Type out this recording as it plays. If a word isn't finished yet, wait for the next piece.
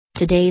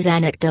Today's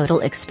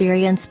Anecdotal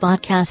Experience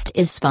podcast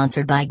is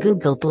sponsored by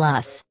Google+.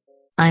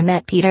 I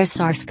met Peter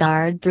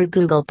Sarsgaard through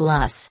Google+.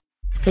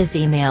 His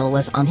email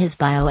was on his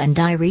bio and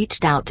I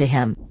reached out to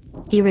him.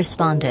 He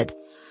responded.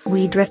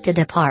 We drifted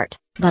apart,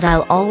 but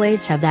I'll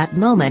always have that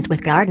moment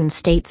with Garden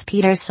State's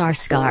Peter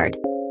Sarsgaard.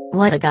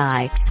 What a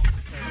guy.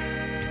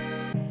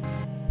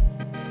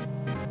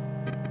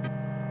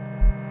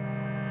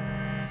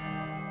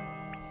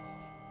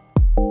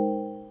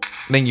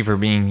 Thank you for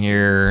being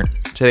here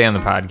today on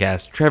the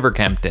podcast. Trevor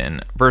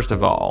Kempton. First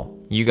of all,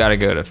 you got to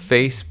go to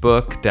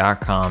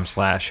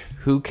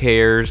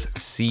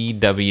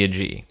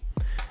facebook.com/whocarescwg.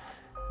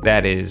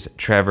 That is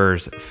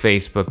Trevor's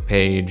Facebook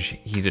page.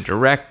 He's a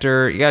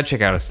director. You got to check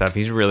out his stuff.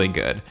 He's really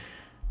good.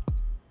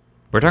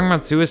 We're talking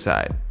about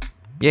suicide.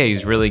 Yeah,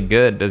 he's really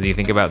good. Does he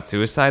think about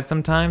suicide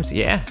sometimes?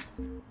 Yeah.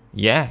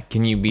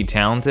 Can you be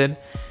talented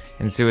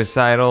and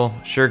suicidal?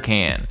 Sure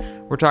can.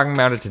 We're talking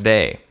about it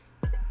today.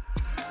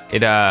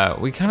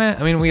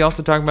 We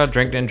also talk about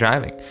drinking and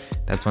driving.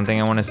 That's one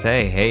thing I want to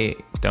say. Hey,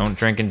 don't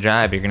drink and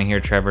drive. You're going to hear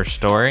Trevor's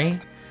story.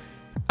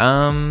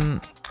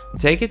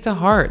 Take it to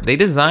heart. They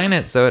design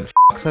it so it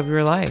fucks up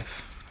your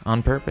life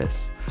on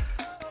purpose.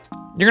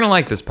 You're going to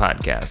like this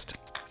podcast.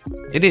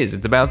 It is.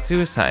 It's about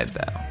suicide,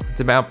 though. It's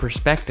about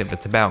perspective.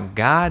 It's about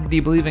God. Do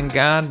you believe in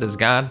God? Is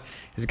God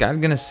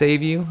going to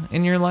save you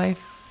in your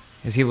life?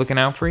 Is he looking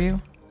out for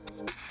you?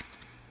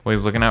 Well,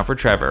 he's looking out for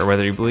Trevor.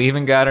 Whether you believe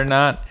in God or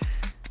not,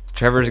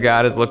 Trevor's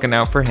God is looking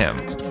out for him.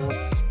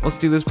 Let's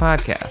do this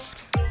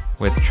podcast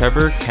with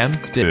Trevor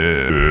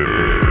Kempton.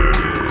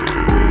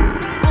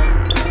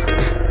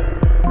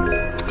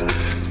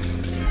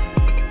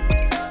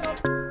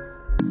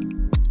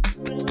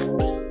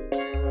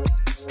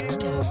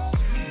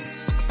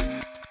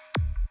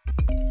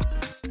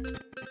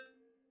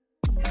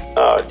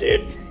 Oh,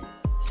 dude.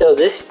 So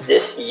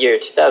this year,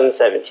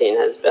 2017,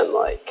 has been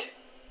like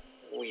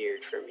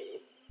weird for me.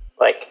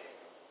 Like,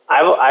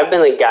 I've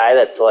been a guy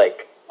that's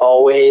like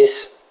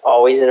always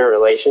in a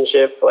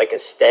relationship, like a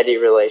steady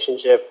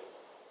relationship.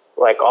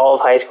 Like all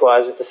of high school, I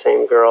was with the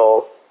same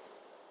girl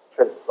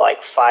for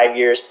like 5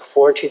 years.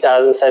 Before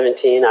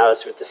 2017, I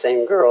was with the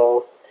same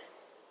girl.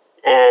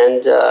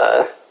 And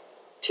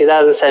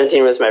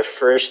 2017 was my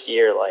first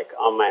year like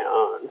on my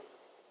own.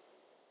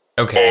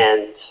 Okay.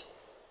 And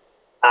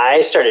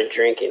I started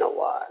drinking a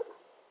lot.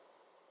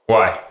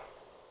 Why?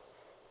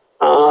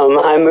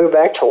 I moved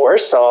back to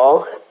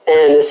Warsaw,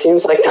 and it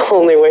seems like the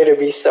only way to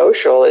be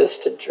social is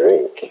to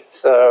drink.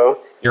 So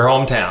Your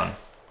hometown.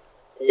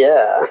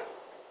 Yeah.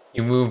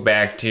 You move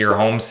back to your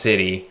home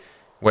city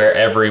where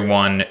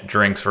everyone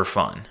drinks for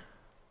fun.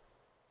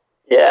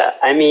 Yeah,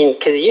 I mean,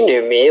 because you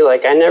knew me,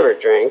 like I never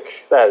drank.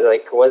 That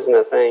like wasn't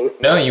a thing.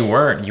 No, you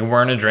weren't. You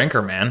weren't a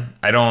drinker, man.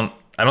 I don't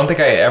think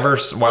I ever,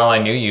 while I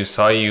knew you,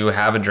 saw you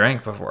have a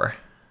drink before.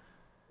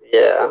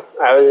 Yeah,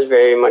 I was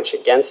very much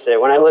against it.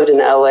 When I lived in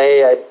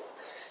LA,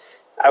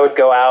 I would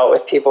go out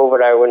with people,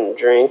 but I wouldn't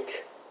drink.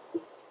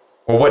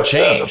 Well, what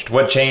changed?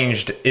 What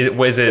changed?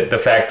 Was it the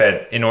fact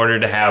that in order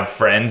to have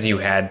friends,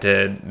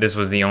 this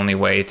was the only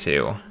way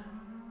to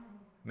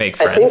make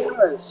friends? I think that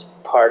was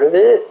part of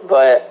it,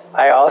 but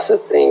I also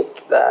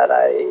think that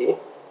I,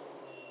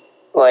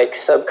 like,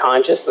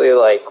 subconsciously,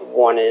 like,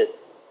 wanted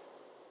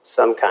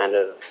some kind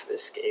of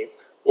escape,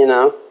 you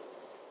know?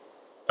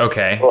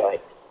 Okay.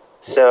 Like,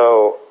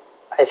 so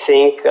I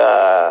think...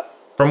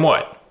 From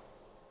what?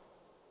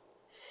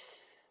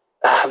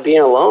 Being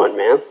alone,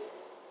 man.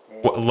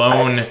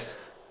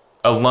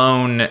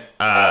 Alone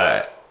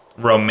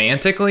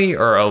romantically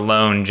or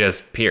alone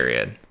just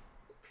period?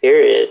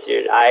 Period,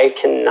 dude. I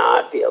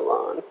cannot be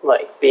alone.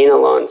 Like, being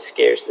alone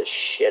scares the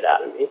shit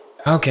out of me.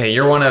 Okay,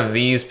 you're one of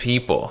these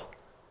people.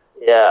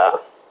 Yeah.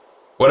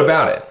 What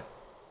about it?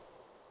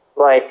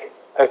 Like,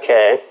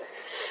 okay.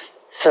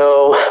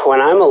 So when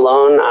I'm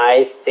alone,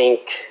 I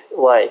think,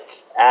 like,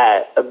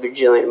 at a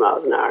bajillion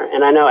miles an hour.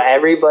 And I know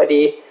everyone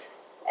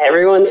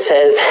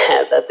says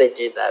that they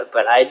do that,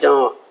 but I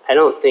don't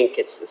think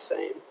it's the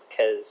same,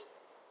 because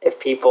if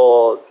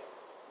people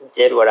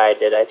did what I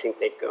did, I think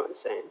they'd go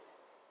insane.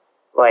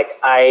 Like,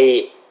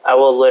 I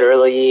will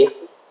literally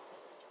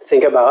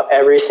think about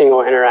every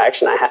single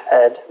interaction I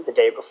had the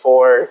day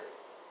before.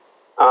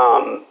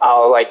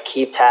 I'll like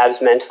keep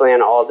tabs mentally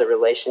on all the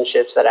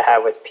relationships that I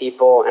have with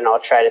people, and I'll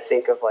try to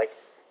think of like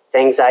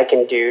things I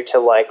can do to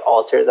like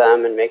alter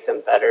them and make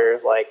them better.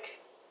 Like,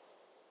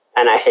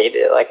 and I hate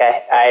it. Like,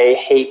 I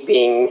hate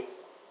being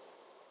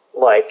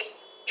like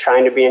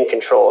trying to be in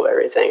control of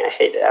everything. I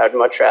hate it. I would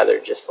much rather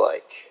just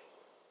like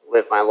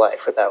live my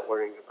life without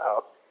worrying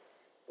about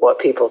what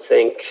people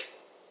think.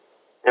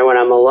 And when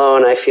I'm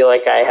alone, I feel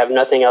like I have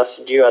nothing else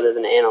to do other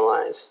than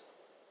analyze.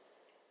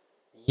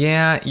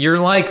 Yeah, you're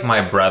like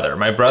my brother.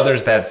 My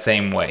brother's that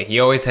same way. He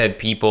always had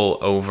people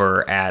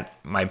over at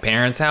my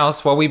parents'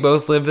 house while we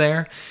both lived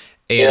there.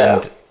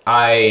 And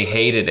I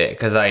hated it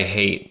because I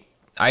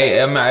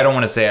don't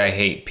want to say I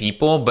hate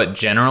people, but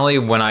generally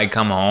when I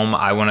come home,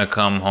 I want to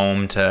come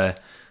home to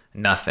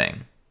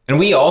nothing. And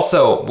we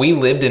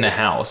lived in a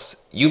house.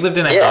 You lived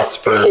in a house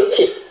for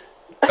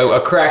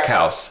a crack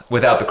house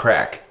without the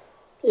crack.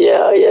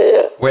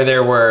 Yeah. Where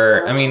there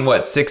were, I mean,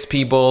 what, 6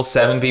 people,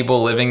 7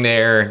 people living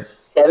there?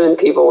 7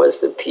 people was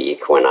the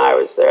peak when I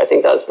was there. I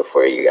think that was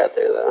before you got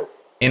there, though.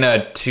 In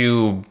a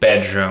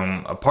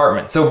 2-bedroom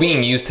apartment. So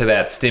being used to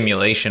that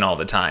stimulation all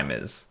the time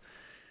is...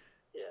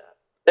 Yeah.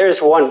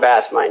 There's 1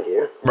 bath, mind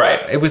you.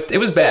 Right. It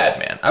was bad,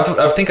 man.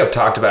 I think I've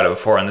talked about it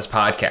before on this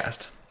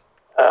podcast.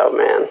 Oh,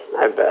 man.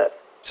 I bet.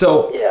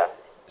 So, yeah.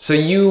 So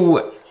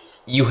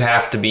you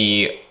have to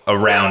be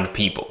around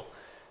people.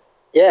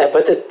 Yeah,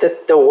 but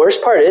the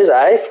worst part is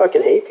I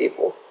fucking hate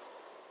people.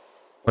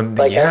 Well,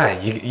 like,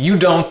 you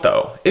don't,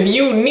 though. If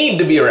you need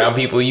to be around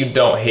people, you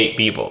don't hate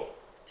people.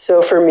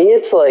 So for me,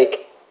 it's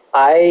like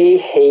I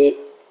hate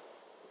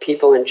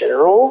people in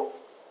general,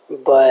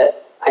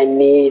 but I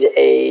need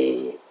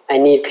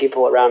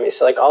people around me.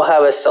 So like I'll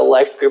have a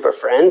select group of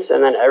friends,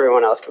 and then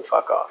everyone else can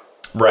fuck off.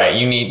 Right.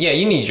 You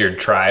need your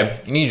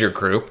tribe. You need your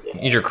group. You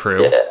need your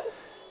crew. Yeah.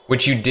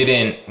 Which you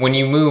didn't when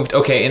you moved.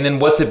 Okay, and then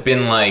what's it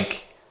been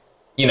like?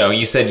 You know,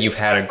 you said you've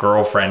had a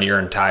girlfriend your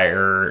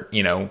entire,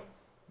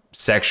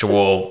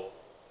 sexual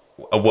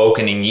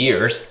awakening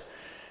years.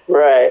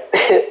 Right.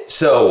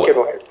 So good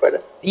way to put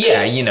it.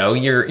 Yeah,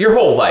 your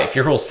whole life,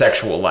 your whole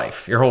sexual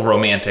life, your whole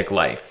romantic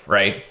life,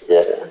 right?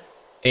 Yeah.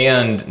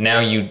 And now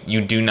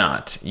you do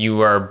not.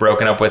 You are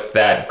broken up with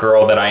that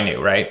girl that I knew,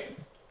 right?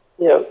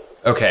 Yep.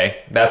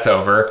 Okay, that's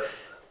over.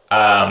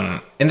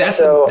 And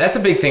that's a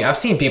big thing. I've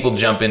seen people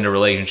jump into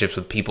relationships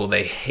with people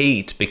they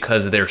hate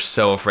because they're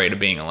so afraid of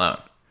being alone.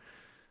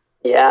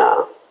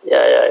 Yeah.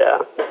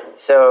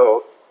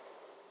 So,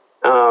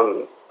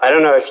 I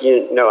don't know if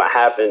you know what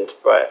happened,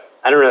 but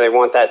I don't really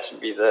want that to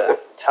be the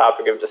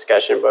topic of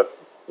discussion. But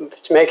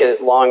to make a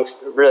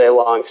really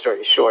long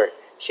story short,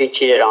 she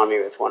cheated on me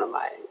with one of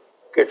my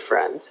good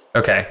friends.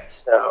 Okay.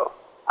 So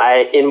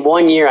in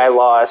 1 year, I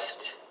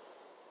lost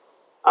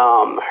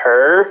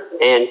her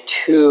and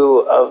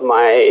 2 of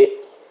my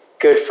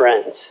good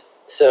friends.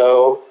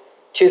 So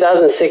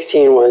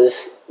 2016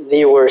 was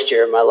the worst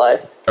year of my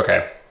life.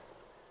 Okay.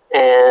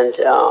 And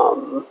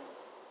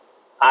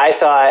I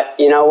thought,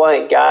 you know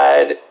what,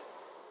 God,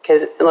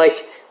 because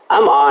like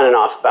I'm on and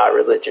off about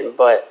religion,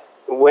 but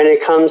when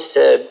it comes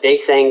to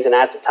big things, and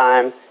at the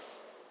time,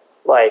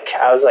 like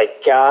I was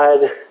like,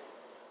 God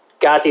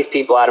got these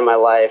people out of my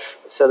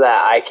life so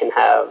that I can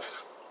have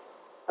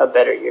a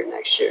better year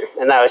next year.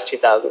 And that was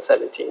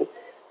 2017.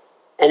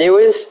 And it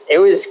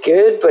was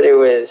good, but it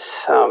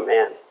was, oh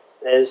man,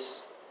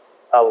 there's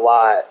a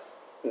lot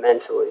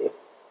mentally.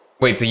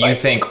 Wait, so you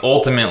think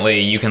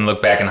ultimately you can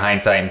look back in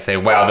hindsight and say,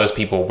 wow, those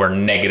people were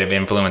negative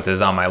influences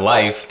on my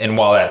life, and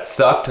while that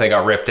sucked, they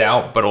got ripped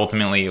out, but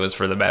ultimately it was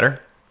for the better?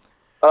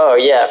 Oh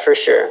yeah, for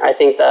sure. I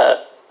think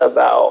that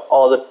about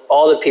all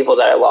the people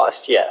that I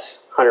lost,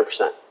 yes,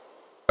 100%.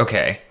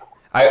 Okay.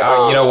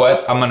 I you know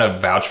what? I'm going to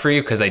vouch for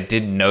you because I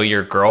did know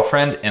your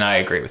girlfriend, and I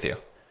agree with you.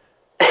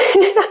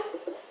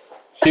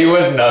 She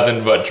was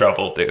nothing but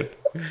trouble, dude.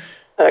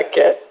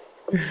 Okay.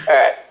 All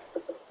right.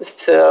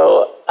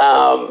 So,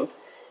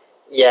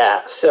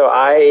 so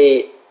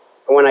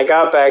when I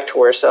got back to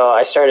Warsaw,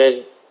 I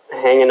started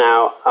hanging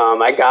out. I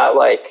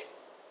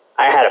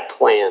had a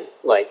plan.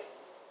 Like,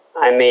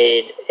 I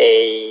made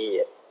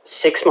a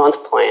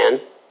 6-month plan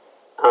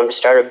to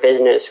start a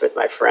business with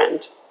my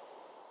friend.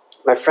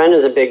 My friend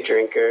is a big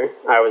drinker.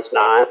 I was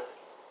not.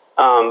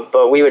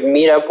 But we would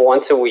meet up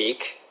once a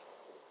week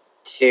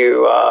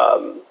to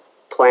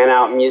plan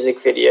out music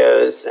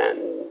videos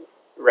and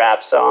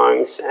rap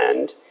songs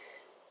and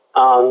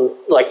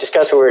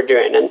discuss what we were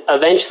doing. And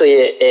eventually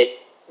it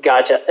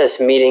got to us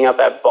meeting up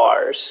at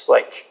bars,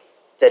 like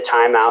the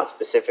Time Out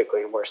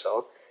specifically in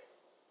Warsaw,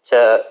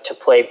 to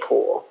play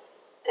pool.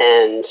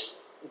 And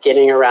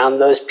getting around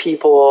those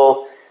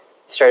people,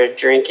 started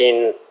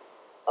drinking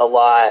a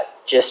lot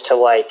just to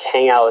like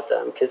hang out with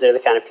them because they're the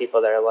kind of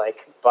people that are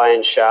like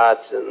buying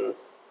shots and...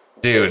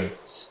 Dude,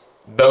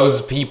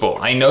 those people,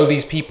 I know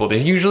these people. They're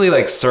usually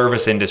like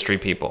service industry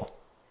people.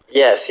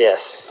 Yes.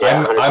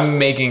 Yeah, I'm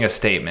making a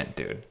statement,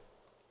 dude.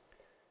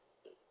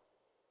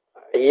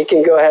 You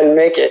can go ahead and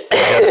make it.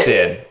 I just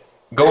did.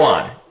 Go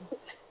on.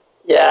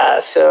 Yeah,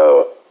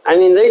 so, I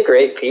mean, they're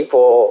great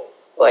people.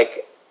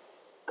 Like,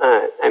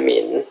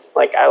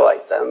 I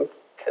like them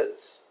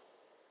because,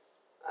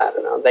 I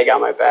don't know, they got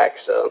my back.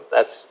 So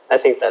I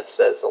think that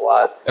says a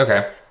lot.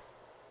 Okay.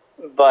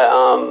 But,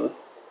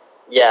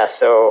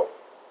 so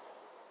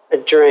I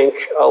drank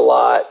a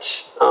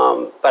lot,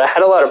 but I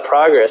had a lot of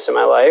progress in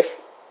my life.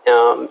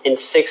 In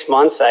 6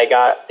 months, I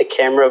got the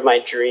camera of my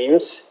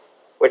dreams,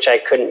 which I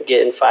couldn't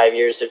get in 5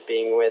 years of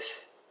being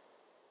with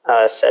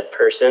said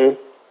person.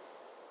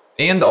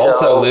 And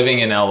also living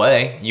in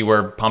LA, you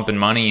were pumping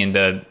money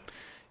into,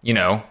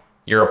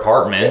 your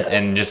apartment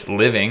and just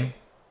living.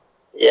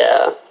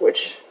 Yeah,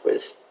 which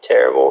was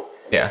terrible.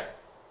 Yeah.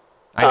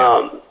 I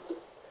know.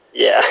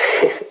 Yeah.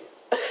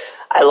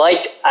 I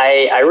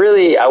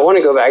want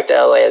to go back to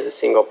LA as a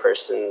single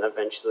person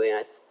eventually. And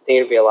I think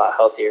it'd be a lot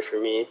healthier for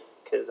me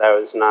because I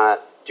was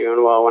not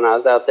doing well when I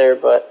was out there.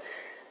 But,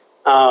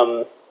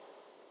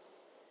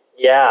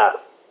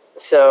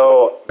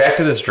 So back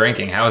to this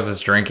drinking. How has this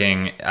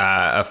drinking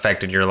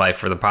affected your life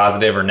for the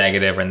positive or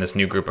negative in this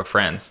new group of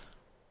friends?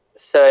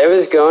 So it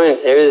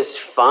was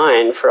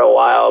fine for a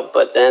while,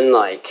 but then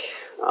like,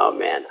 oh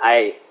man,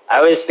 I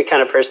was the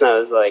kind of person that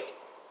was like,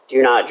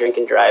 do not drink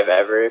and drive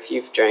ever. If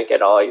you've drank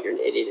at all, you're an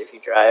idiot if you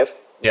drive.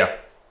 Yeah.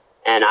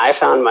 And I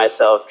found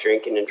myself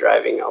drinking and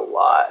driving a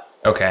lot.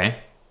 Okay.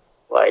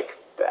 Like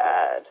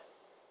bad.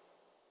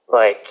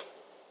 Like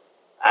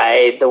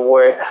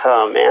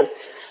oh man.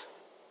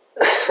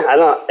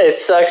 It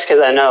sucks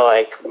because I know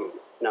like,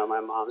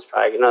 my mom's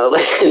probably going to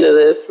listen to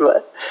this,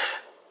 but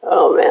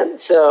oh man.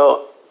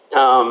 So,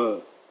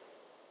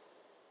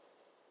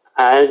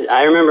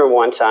 I remember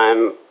one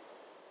time,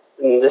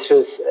 and this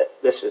was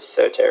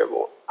so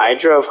terrible. I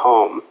drove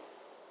home,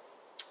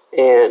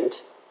 and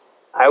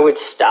I would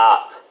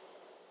stop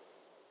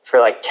for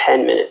like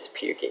 10 minutes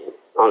puking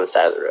on the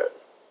side of the road.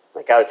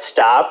 Like I would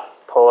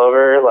stop, pull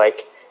over,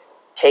 like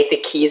take the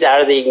keys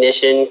out of the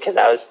ignition because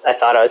I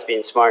thought I was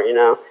being smart,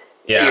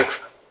 Yeah. Puke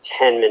for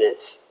 10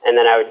 minutes, and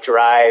then I would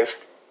drive,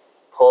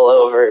 pull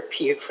over,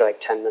 puke for like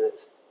 10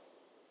 minutes.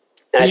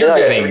 So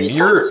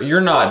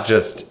you're not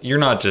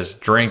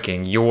just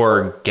drinking,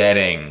 you're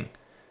getting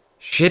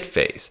shit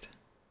faced.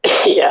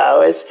 Yeah,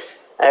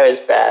 I was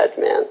bad,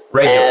 man.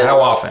 Regular, how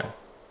often?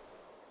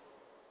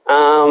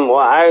 Well,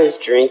 I was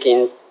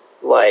drinking,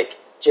 like,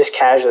 just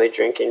casually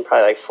drinking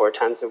probably like 4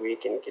 times a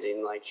week and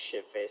getting like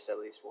shit faced at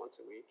least once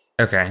a week.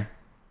 Okay.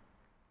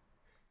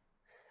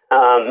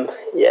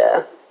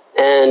 Yeah.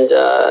 And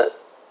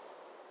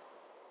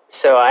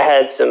so I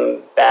had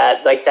some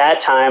bad, like that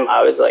time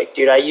I was like,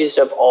 dude, I used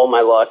up all my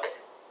luck.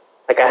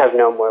 Like I have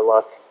no more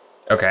luck.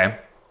 Okay.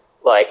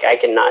 Like I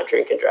cannot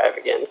drink and drive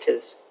again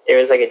because it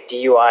was like a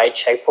DUI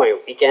checkpoint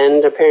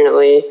weekend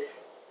apparently.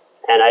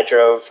 And I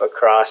drove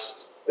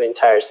across the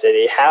entire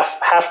city.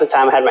 Half the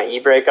time I had my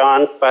e-brake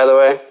on, by the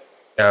way.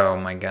 Oh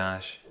my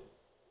gosh.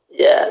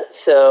 Yeah,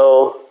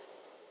 so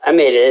I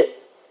made it.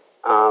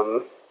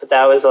 But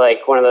that was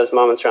like one of those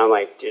moments where I'm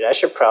like, dude, I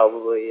should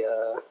probably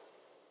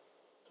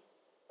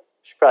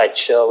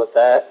chill with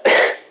that.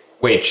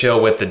 Wait,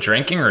 chill with the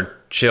drinking or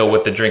chill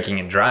with the drinking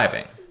and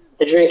driving?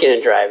 The drinking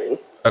and driving.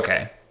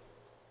 Okay.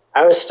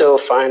 I was still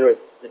fine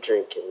with the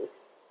drinking.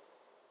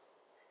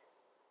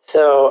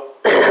 So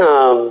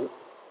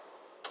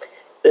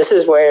this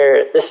is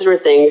where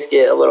things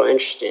get a little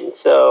interesting.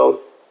 So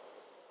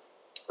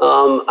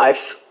I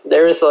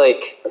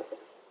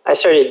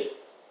started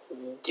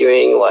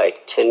doing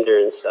like Tinder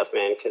and stuff,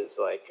 man, because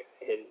like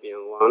I hated being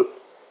alone.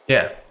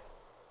 Yeah.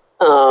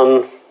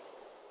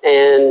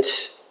 And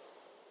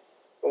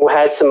we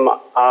had some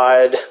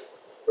odd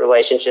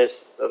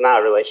relationships, well, not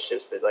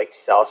relationships, but like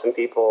saw some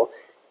people,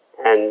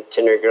 and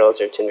Tinder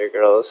girls are Tinder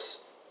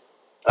girls.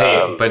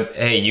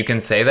 Hey, you can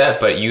say that,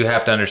 but you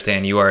have to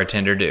understand you are a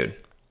Tinder dude.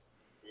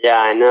 Yeah,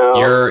 I know.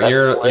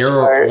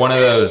 You're one of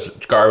those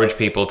garbage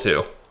people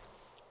too.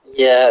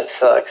 Yeah, it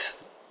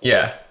sucks.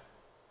 Yeah.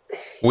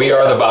 We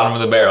are the bottom of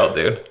the barrel,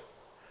 dude.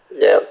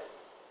 Yep.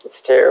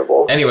 It's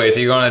terrible. Anyway,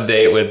 so you go on a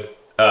date with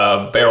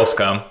barrel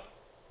scum.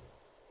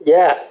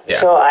 Yeah.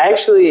 So I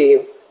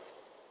actually,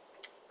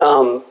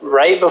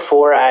 right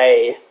before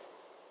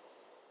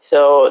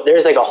so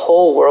there's like a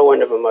whole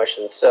whirlwind of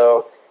emotions.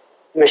 So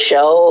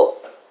Michelle,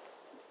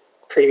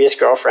 previous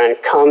girlfriend,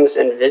 comes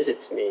and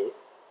visits me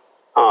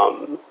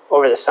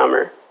over the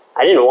summer.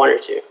 I didn't want her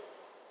to.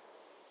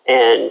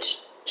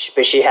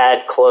 But she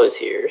had clothes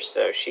here,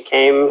 so she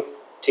came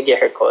to get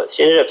her clothes.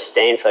 She ended up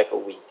staying for like a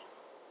week.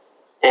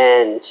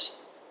 And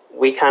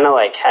we kind of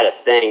like had a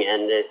thing,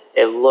 and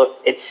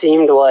it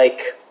seemed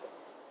like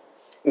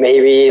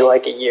maybe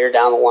like a year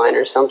down the line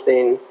or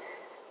something,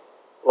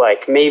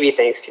 like maybe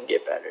things could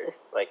get better.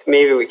 Like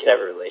maybe we could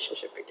have a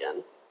relationship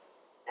again.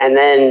 And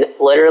then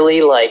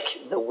literally like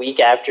the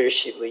week after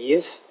she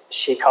leaves,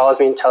 she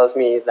calls me and tells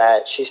me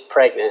that she's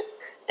pregnant.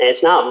 And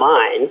it's not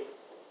mine,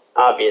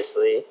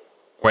 obviously.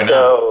 Why not?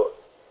 So,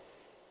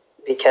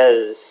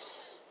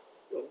 because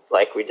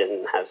like we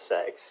didn't have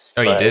sex.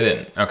 Oh, you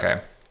didn't? Okay.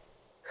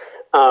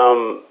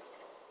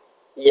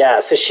 Yeah,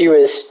 so she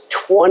was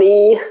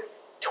 20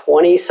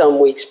 some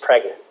weeks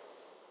pregnant.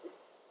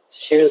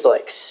 She was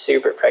like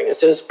super pregnant.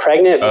 So it was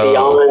pregnant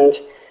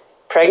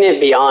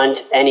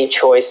beyond any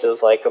choice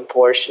of like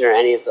abortion or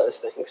any of those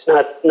things.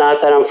 Not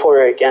that I'm for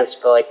or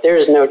against, but like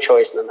there's no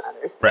choice in the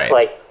matter. Right.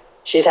 Like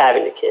she's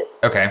having a kid.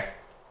 Okay.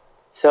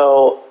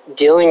 So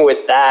dealing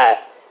with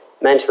that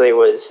mentally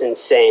was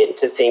insane,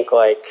 to think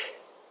like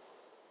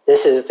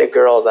this is the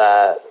girl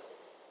that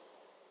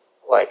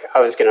like I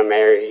was gonna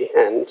marry,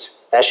 and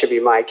that should be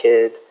my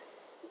kid.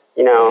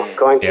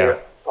 Going through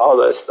all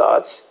those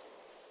thoughts.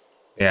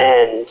 Yeah.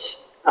 And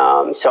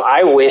so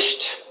I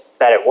wished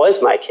that it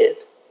was my kid,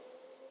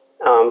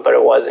 but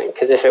it wasn't.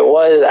 Because if it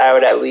was, I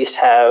would at least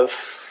have,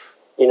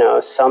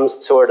 some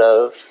sort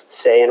of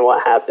say in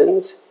what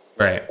happens.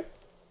 Right.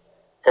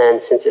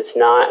 And since it's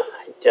not,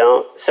 I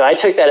don't. So I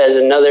took that as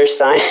another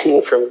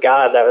sign from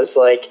God that was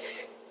like,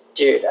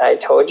 dude, I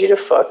told you to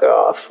fuck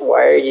off.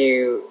 Why are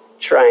you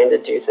trying to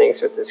do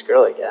things with this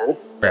girl again?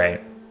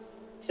 Right.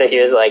 So he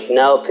was like,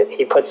 nope.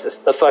 He puts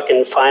the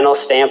fucking final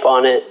stamp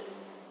on it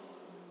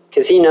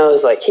because he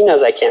knows I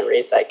can't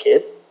raise that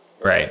kid.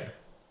 Right.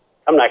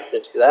 I'm not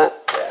going to do that.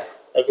 Yeah.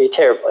 That'd be a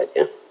terrible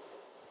idea.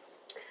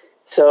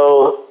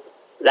 So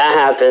that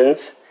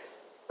happens.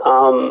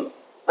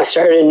 I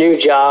started a new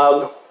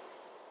job.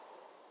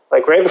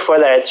 Like right before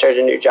that, I'd started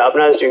a new job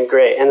and I was doing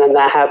great. And then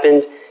that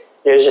happened.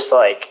 It was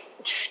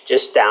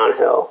just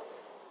downhill.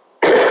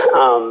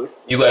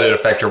 You let it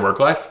affect your work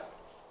life?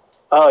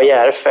 Oh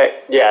yeah,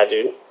 yeah,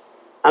 dude.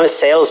 I'm a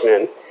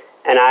salesman,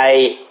 and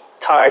I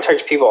talk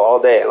to people all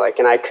day, like,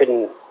 and I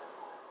couldn't.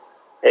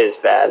 It was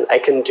bad. I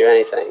couldn't do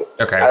anything.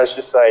 Okay. I was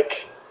just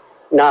like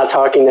not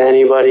talking to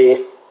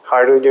anybody,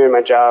 hardly doing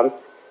my job,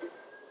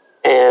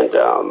 and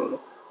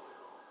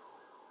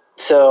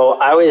so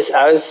I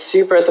was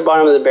super at the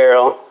bottom of the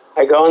barrel.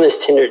 I go on this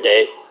Tinder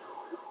date,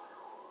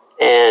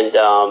 and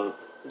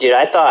dude,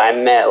 I thought I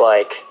met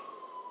like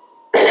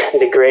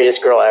the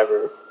greatest girl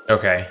ever.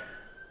 Okay.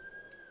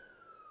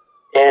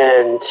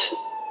 And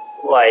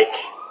like,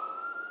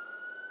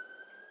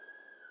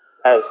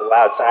 that was a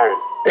loud siren.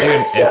 Dude,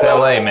 it's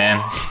LA,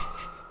 man.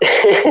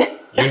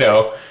 You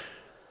know.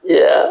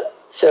 Yeah.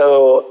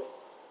 So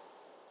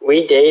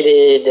we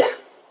dated,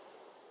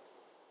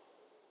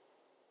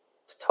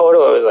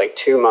 total it was like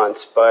 2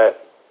 months, but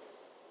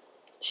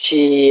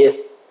she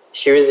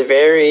was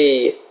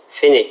very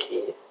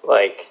finicky.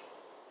 Like,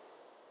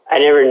 I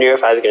never knew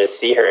if I was going to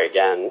see her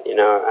again. You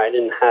know, I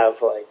didn't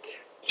have like...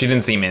 She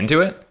didn't seem into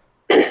it?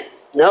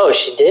 No,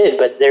 she did,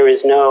 but there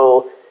was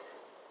no...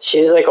 She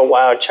was like a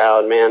wild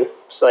child, man.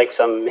 It's like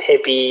some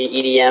hippie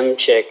EDM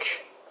chick.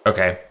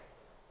 Okay.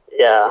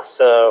 Yeah,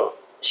 so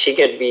she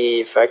could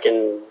be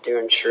fucking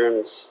doing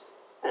shrooms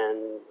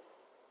and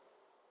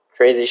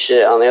crazy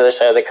shit on the other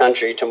side of the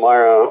country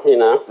tomorrow, you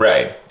know?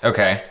 Right.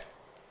 Okay.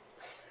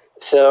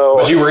 So...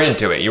 But you were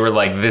into it. You were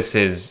like, this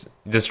is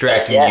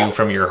distracting you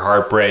from your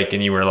heartbreak,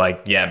 and you were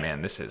like, yeah,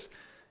 man, this is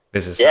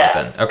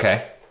something.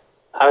 Okay.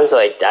 I was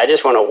like, I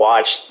just want to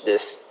watch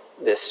this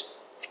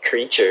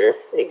creature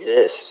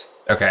exist.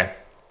 Okay.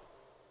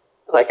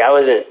 Like, I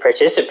wasn't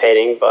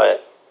participating,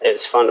 but it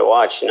was fun to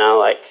watch, you know?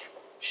 Like,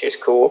 she was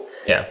cool.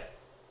 Yeah.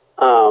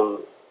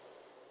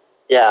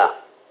 Yeah.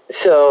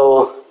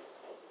 So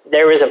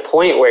there was a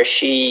point where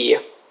she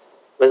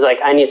was like,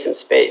 I need some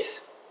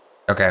space.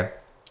 Okay.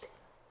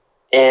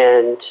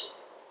 And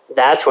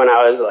that's when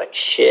I was like,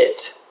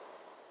 shit.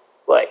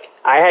 Like,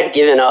 I had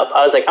given up.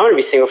 I was like, I'm going to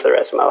be single for the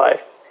rest of my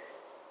life.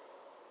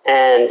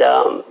 And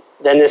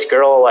then this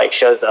girl, like,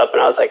 shows up,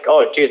 and I was like,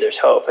 oh, dude, there's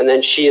hope. And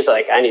then she's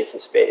like, I need some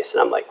space.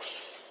 And I'm like,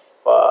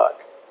 fuck.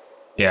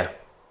 Yeah.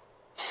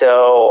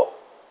 So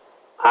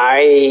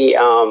I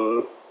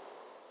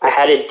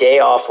had a day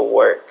off of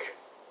work.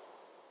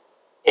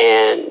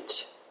 And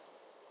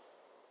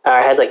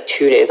I had, like,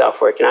 2 days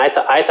off work. And I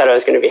thought I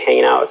was going to be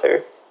hanging out with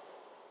her.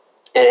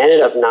 And it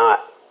ended up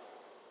not.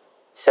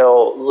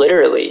 So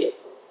literally,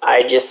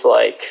 I just,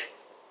 like,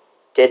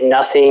 did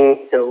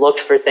nothing and looked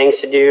for things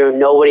to do.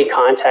 Nobody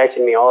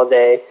contacted me all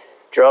day.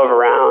 Drove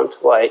around.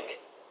 Like,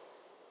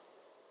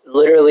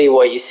 literally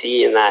what you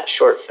see in that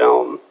short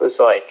film was,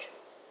 like,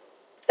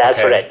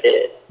 that's what I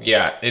did.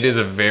 Yeah, it is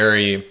a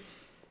very...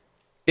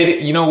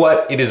 you know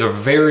what? It is a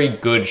very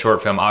good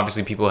short film.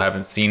 Obviously, people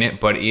haven't seen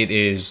it, but it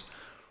is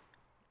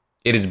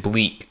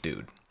bleak,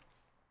 dude.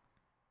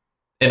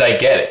 And I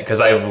get it,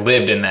 because I've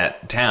lived in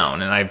that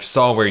town, and I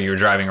saw where you're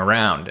driving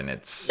around, and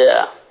it's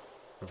a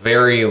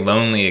very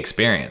lonely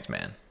experience,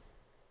 man.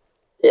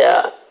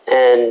 Yeah,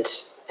 and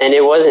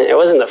it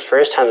wasn't the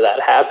first time that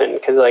happened,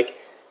 because, like,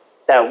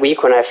 that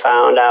week when I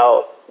found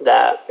out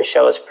that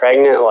Michelle was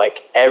pregnant,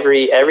 like,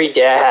 every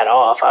day I had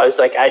off, I was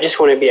like, I just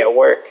want to be at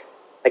work.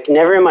 Like,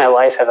 never in my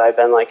life have I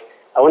been like,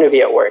 I want to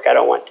be at work. I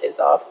don't want days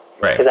off.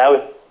 Right. Because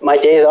my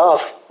days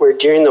off were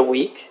during the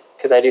week,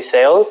 because I do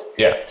sales.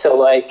 Yeah. So,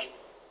 like,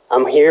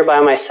 I'm here by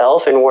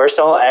myself in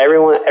Warsaw.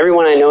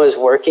 Everyone I know is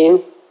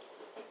working.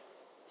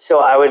 So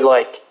I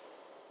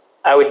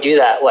would do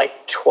that like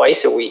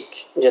twice a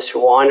week, just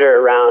wander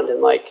around and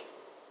like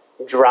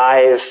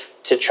drive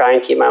to try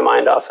and keep my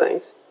mind off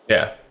things.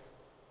 Yeah.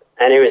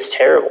 And it was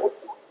terrible.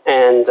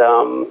 And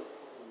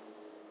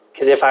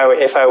because if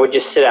I would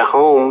just sit at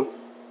home,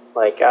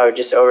 like I would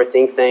just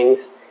overthink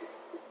things.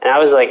 And I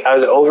was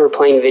over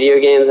playing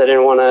video games. I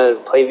didn't want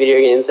to play video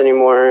games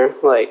anymore.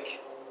 Like,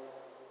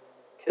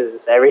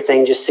 because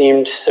everything just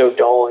seemed so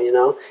dull, you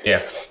know?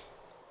 Yeah.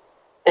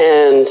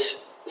 And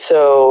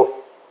so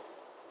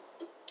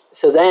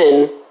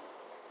then,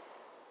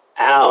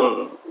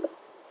 I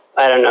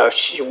don't know,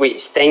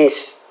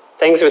 things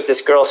with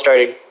this girl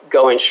started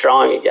going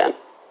strong again.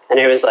 And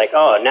it was like,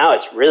 oh, now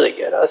it's really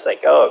good. I was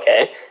like, oh,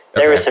 okay.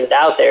 There was some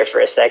doubt there for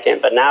a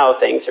second, but now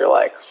things are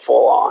like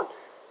full on.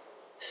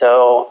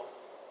 So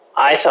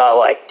I thought,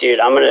 like, dude,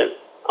 I'm gonna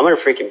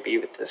freaking be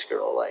with this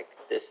girl. Like,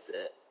 this is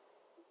it.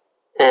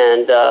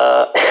 And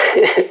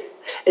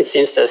it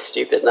seems so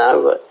stupid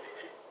now, but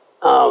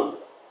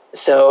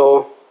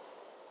so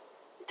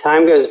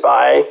time goes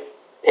by,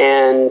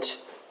 and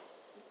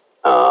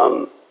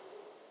I'm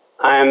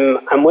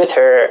with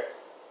her,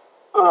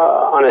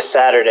 on a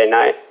Saturday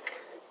night,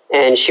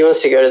 and she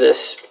wants to go to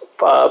this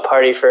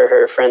party for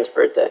her friend's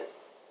birthday.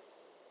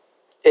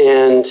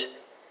 And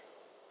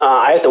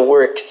I have to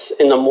work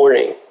in the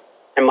morning,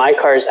 and my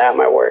car's at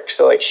my work,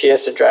 so like she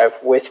has to drive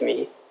with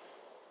me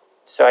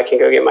so I can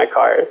go get my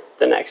car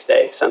the next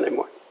day, Sunday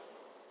morning.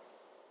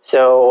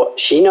 So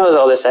she knows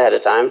all this ahead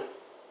of time.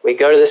 We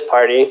go to this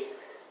party.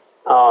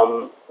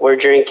 We're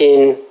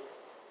drinking.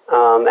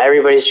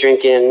 Everybody's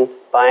drinking,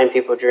 buying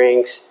people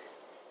drinks,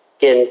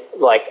 getting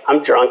like,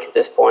 I'm drunk at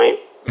this point.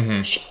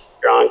 Mm-hmm. She's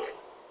drunk.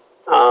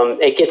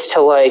 It gets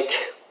to like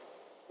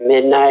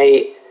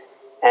midnight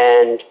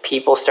and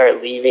people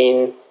start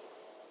leaving.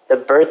 The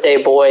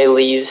birthday boy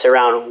leaves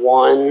around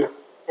 1,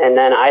 and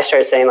then I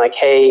start saying like,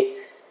 hey,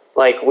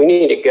 like we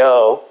need to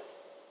go.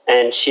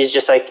 And she's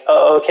just like,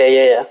 oh,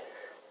 okay, yeah.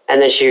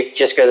 And then she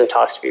just goes and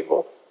talks to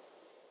people.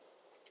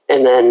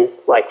 And then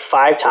like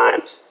 5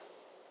 times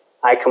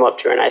I come up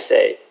to her and I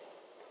say,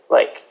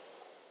 like,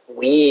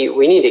 we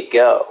need to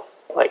go.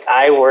 Like,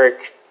 I work,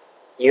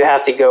 you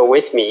have to go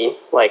with me.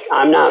 Like,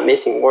 I'm not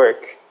missing work.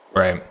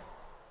 Right.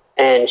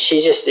 And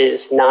she just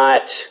is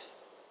not,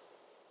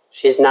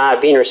 she's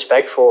not being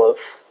respectful of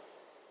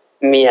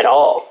me at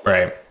all.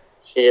 Right.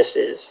 She just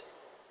is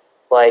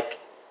like,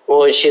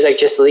 well, she's like,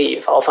 just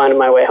leave. I'll find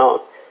my way home.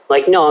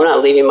 Like, no, I'm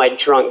not leaving my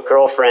drunk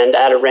girlfriend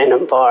at a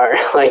random bar.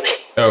 Like,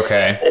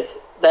 okay.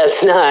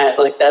 That's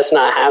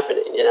not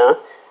happening, you know?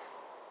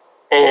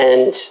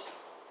 And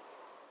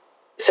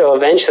so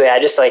eventually I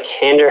just like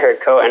hand her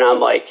coat and I'm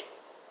like,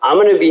 I'm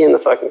going to be in the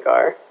fucking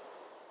car.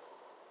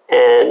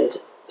 And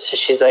so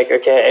she's like,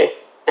 okay.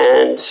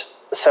 And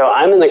so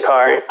I'm in the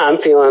car. I'm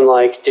feeling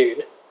like,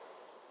 dude,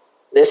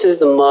 this is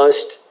the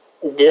most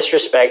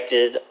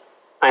disrespected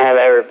I have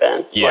ever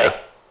been. Yeah. Like,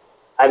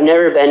 I've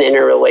never been in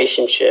a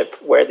relationship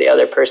where the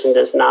other person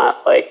does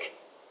not like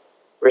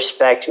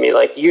respect me.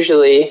 Like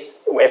usually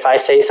if I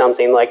say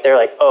something, like they're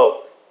like,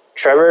 oh,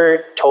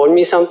 Trevor told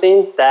me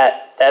something,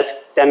 that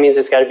means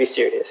it's got to be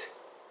serious.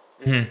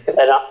 Because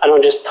I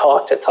don't just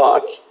talk to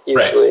talk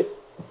usually. Right.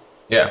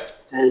 Yeah.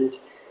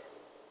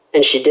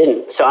 And she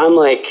didn't. So I'm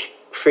like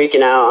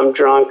freaking out. I'm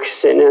drunk,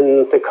 sitting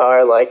in the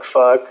car, like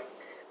fuck.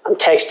 I'm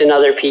texting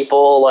other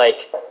people,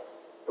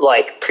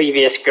 like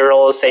previous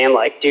girls, saying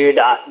like, dude,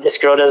 this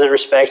girl doesn't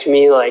respect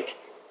me, like.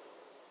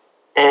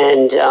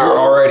 And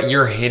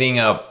you're hitting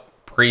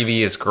up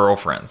previous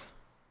girlfriends.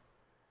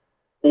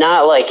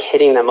 Not like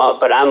hitting them up,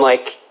 but I'm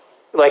like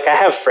I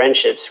have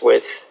friendships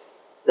with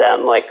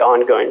them, like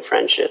ongoing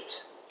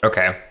friendships.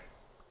 Okay.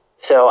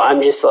 So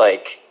I'm just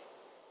like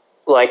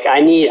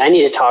I need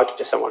to talk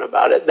to someone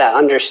about it that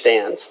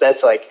understands.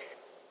 That's like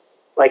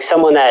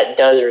someone that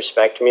does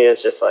respect me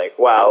is just like,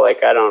 wow, like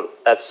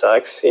that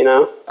sucks, you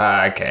know?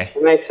 Okay.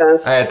 It makes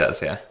sense? It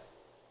does, yeah.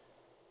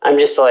 I'm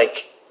just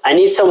like, I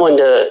need someone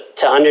to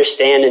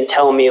understand and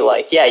tell me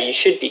like, yeah, you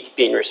should be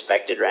being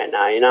respected right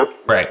now, you know?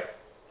 Right.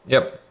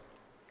 Yep.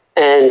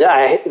 And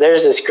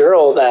there's this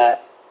girl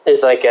that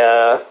is like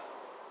a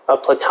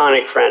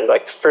platonic friend,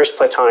 like the first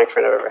platonic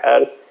friend I've ever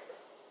had.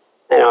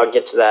 And I'll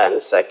get to that in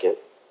a second.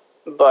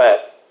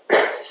 But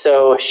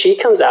so she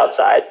comes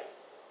outside,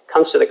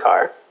 comes to the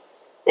car,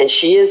 and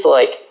she is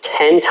like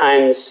 10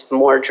 times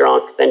more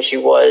drunk than she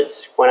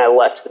was when I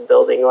left the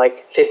building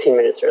like 15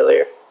 minutes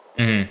earlier.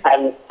 Mm-hmm.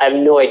 I have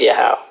no idea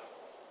how.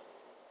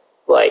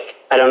 Like,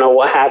 I don't know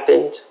what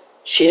happened.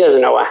 She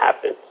doesn't know what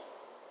happened.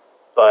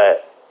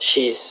 But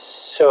she's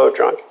so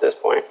drunk at this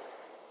point.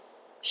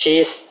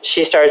 She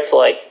starts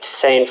like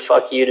saying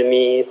fuck you to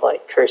me,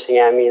 like cursing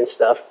at me and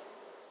stuff.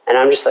 And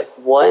I'm just like,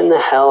 what in the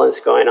hell is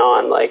going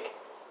on? Like,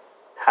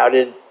 how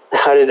did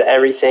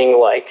everything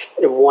like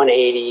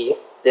 180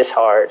 this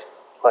hard?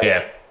 Like,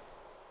 yeah.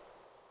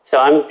 So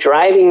I'm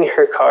driving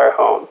her car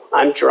home.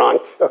 I'm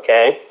drunk,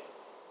 okay?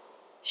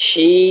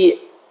 She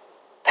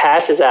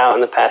passes out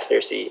in the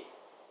passenger seat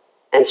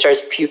and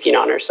starts puking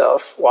on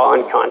herself while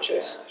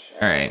unconscious.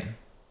 All right.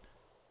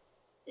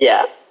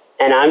 Yeah.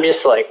 And I'm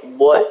just like,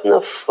 what in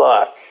the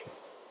fuck?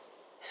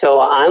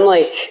 So I'm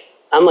like,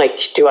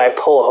 do I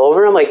pull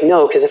over? I'm like,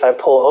 no, because if I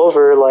pull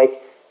over, like,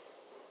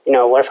 you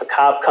know, what if a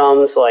cop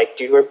comes? Like,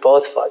 dude, we're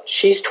both fucked.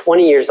 She's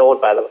 20 years old,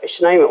 by the way.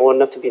 She's not even old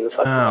enough to be in the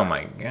fucking car. Oh,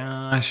 my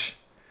gosh.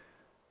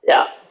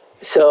 Yeah.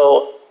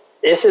 So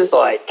this is,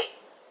 like,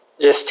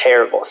 just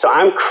terrible. So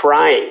I'm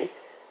crying.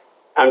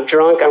 I'm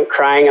drunk. I'm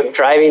crying. I'm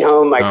driving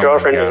home. My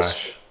girlfriend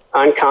is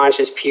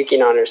unconscious,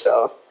 puking on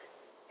herself,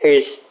 who,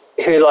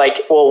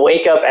 like, will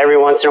wake up every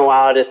once in a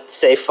while to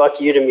say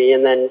fuck you to me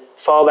and then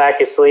fall back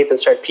asleep and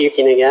start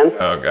puking again.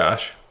 Oh,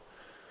 gosh.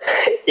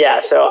 Yeah,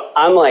 so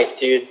I'm like,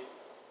 dude,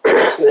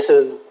 this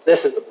is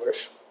the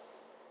worst.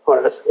 Hold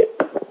on a second.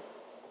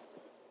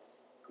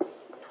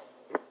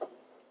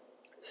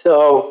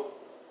 So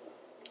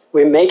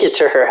we make it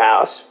to her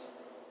house,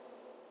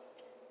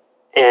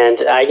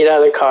 and I get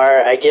out of the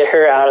car. I get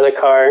her out of the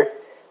car.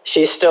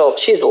 She's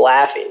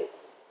laughing.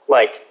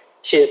 Like,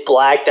 she's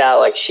blacked out.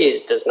 Like, she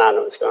does not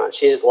know what's going on.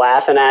 She's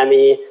laughing at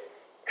me,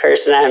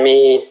 cursing at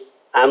me.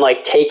 I'm,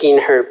 like, taking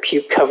her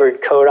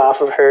puke-covered coat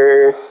off of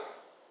her.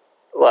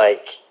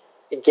 Like,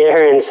 get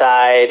her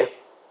inside.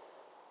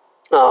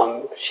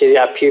 She's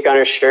got puke on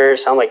her shirt,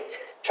 so I'm like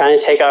trying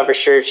to take off her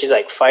shirt. She's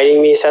like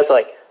fighting me, so I have to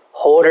like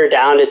hold her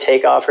down to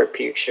take off her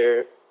puke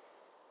shirt.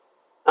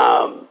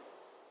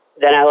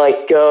 Then I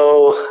like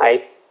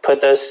I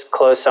put those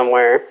clothes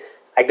somewhere.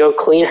 I go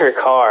clean her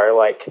car.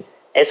 Like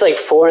it's like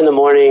 4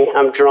 a.m.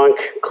 I'm drunk,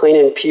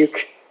 cleaning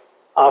puke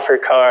off her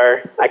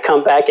car. I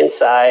come back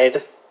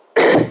inside,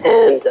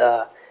 and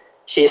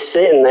she's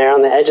sitting there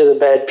on the edge of the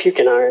bed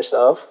puking on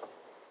herself.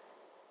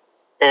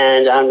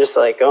 And I'm just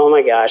like, oh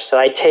my gosh. So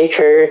I take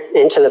her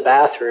into the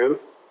bathroom.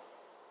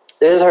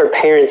 This is her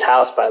parents'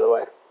 house, by the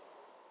way.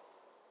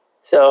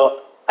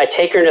 So I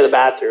take her into the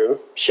bathroom.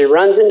 She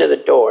runs into the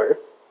door.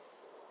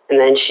 And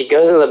then she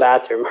goes into the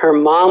bathroom. Her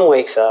mom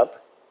wakes up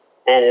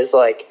and is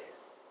like,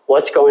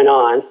 what's going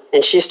on?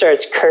 And she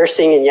starts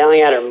cursing and yelling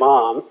at her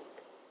mom.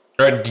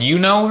 Do you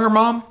know her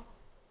mom?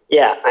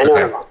 Yeah, I know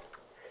her mom.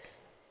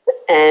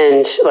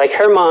 And like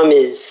her mom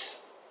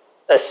is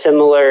a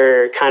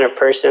similar kind of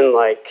person,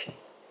 like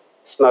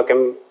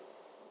smoking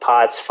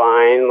pot's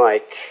fine,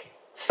 like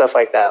stuff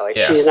like that. Like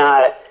she's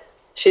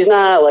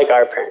not like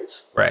our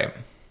parents. Right.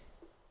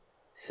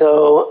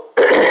 So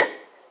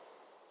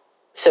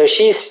so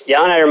she's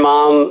yelling at her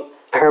mom.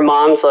 Her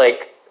mom's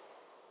like,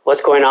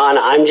 what's going on?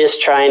 I'm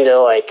just trying to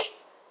like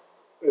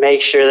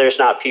make sure there's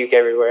not puke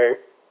everywhere.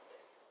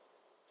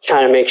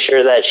 Trying to make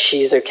sure that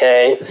she's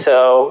okay.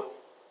 So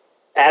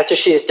after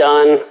she's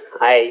done,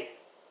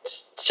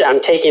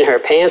 I'm taking her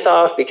pants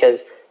off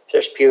because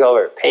there's puke all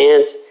over her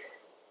pants.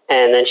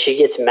 And then she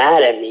gets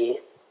mad at me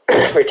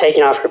for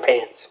taking off her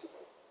pants.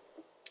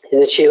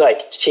 And then she's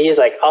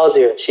like, I'll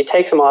do it. She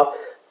takes them off,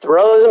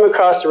 throws them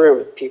across the room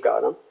with puke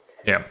on them.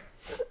 Yeah.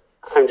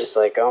 I'm just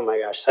like, oh my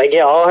gosh. So I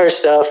get all her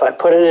stuff. I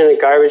put it in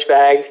a garbage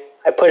bag.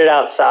 I put it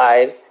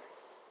outside.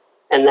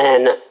 And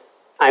then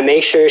I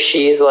make sure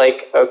she's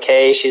like,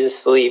 okay, she's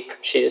asleep.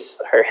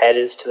 Her head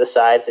is to the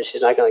side, so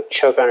she's not going to like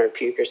choke on her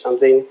puke or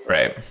something.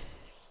 Right.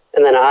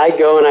 And then I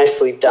go and I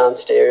sleep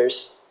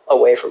downstairs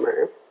away from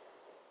her.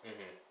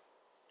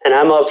 And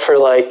I'm up for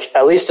like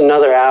at least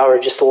another hour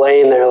just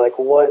laying there like,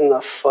 what in the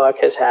fuck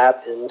has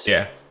happened?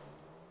 Yeah.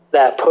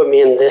 That put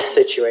me in this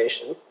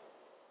situation.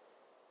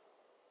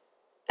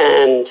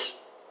 And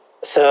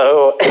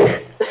so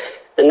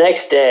the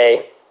next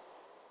day,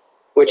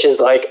 which is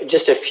like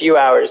just a few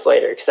hours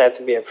later, because I have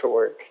to be up for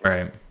work.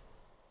 Right.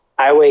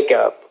 I wake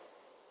up.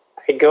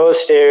 I go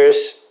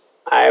upstairs.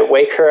 I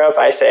wake her up.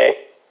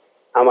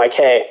 I'm like,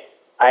 hey,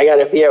 I got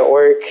to be at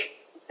work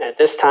at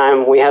this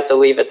time. We have to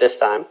leave at this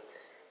time.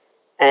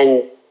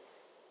 And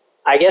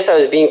I guess I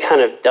was being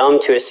kind of dumb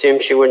to assume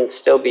she wouldn't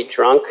still be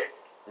drunk.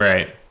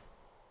 Right.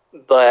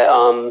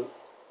 But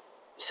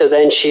so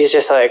then she's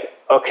just like,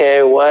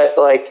 okay, what?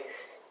 Like,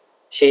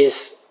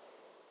 she's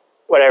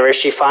whatever.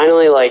 She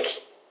finally like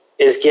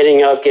is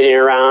getting up, getting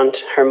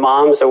around. Her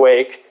mom's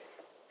awake.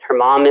 Her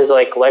mom is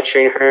like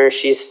lecturing her.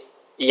 She's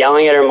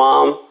yelling at her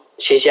mom.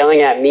 She's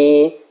yelling at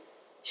me.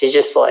 She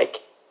just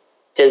like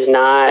does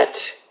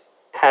not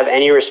have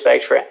any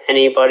respect for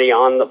anybody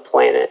on the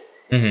planet.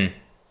 Mm-hmm.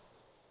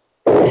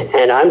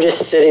 And I'm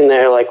just sitting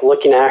there like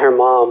looking at her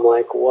mom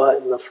like,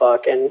 what in the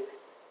fuck? And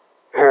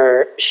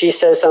she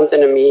says something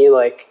to me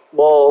like,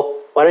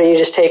 well, why don't you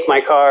just take my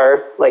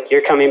car? Like,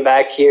 you're coming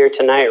back here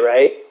tonight,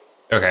 right?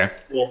 Okay.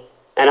 Yeah.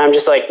 And I'm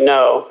just like,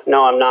 no,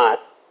 I'm not.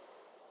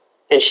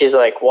 And she's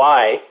like,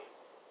 why?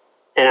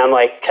 And I'm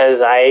like,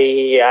 because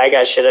I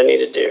got shit I need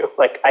to do.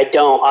 Like, I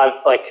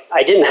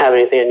didn't have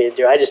anything I need to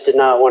do. I just did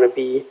not want to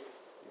be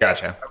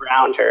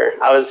around her.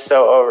 I was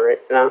so over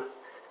it, you know?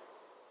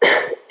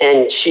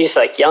 And she's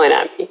like yelling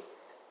at me.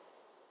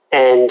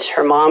 And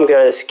her mom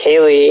goes,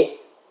 Kaylee,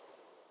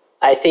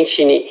 I think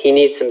he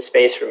needs some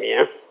space from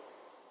you.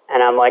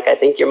 And I'm like, I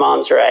think your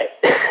mom's right.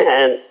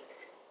 And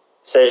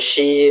so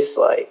she's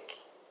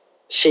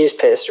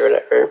pissed or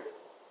whatever.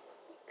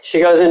 She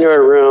goes into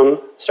her room,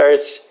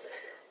 starts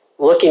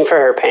looking for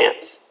her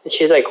pants. And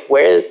she's like,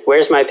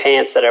 where's my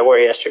pants that I wore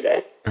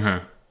yesterday? Uh-huh.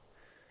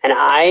 And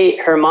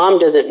her mom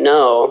doesn't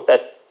know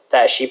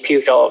that she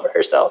puked all over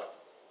herself.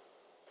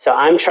 So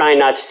I'm trying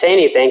not to say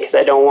anything because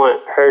I don't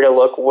want her to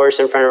look worse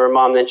in front of her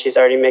mom than she's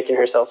already making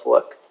herself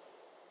look.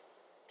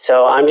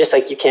 So I'm just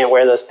like, you can't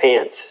wear those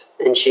pants.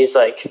 And she's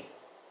like,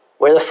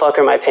 where the fuck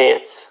are my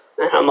pants?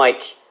 And I'm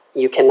like,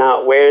 you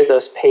cannot wear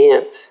those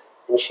pants.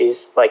 And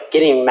she's like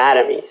getting mad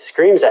at me,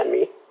 screams at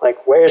me,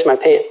 like, where's my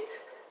pants?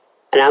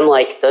 And I'm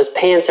like, those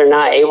pants are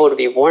not able to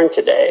be worn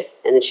today.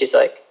 And then she's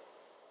like,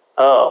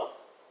 oh.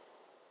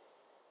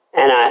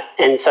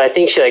 And so I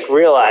think she like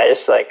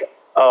realized like,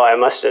 oh, I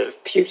must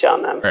have puked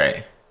on them.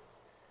 Right.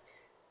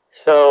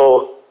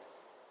 So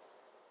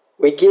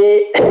we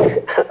get,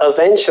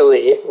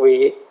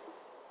 eventually,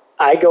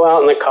 I go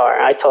out in the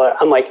car. I tell her,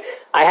 I'm like,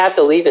 I have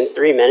to leave in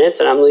 3 minutes,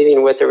 and I'm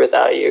leaving with or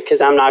without you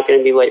because I'm not going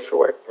to be late for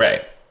work.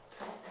 Right.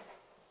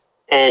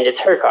 And it's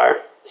her car.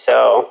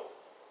 So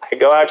I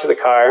go out to the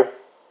car,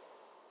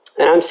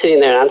 and I'm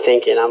sitting there, and I'm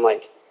thinking, I'm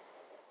like,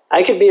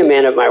 I could be a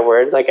man of my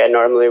word like I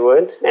normally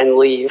would and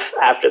leave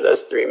after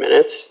those 3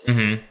 minutes.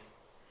 Mm-hmm.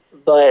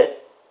 But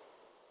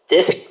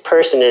this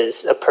person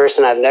is a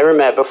person I've never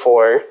met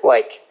before,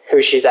 like,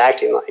 who she's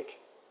acting like.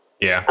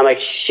 Yeah. I'm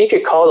like, she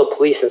could call the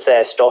police and say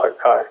I stole her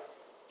car.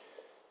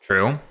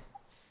 True.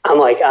 I'm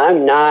like,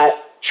 I'm not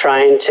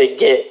trying to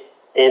get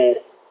in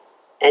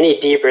any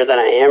deeper than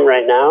I am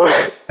right now.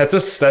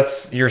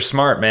 That's you're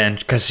smart, man,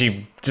 because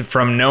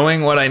from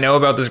knowing what I know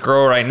about this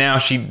girl right now,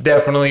 she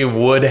definitely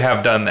would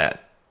have done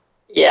that.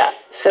 Yeah,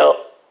 so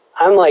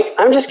I'm like,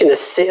 I'm just going to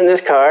sit in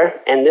this car,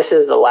 and this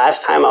is the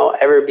last time I'll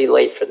ever be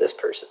late for this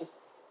person.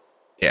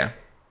 Yeah.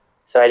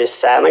 So I just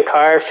sat in the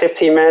car.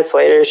 15 minutes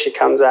later, she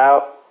comes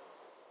out.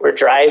 We're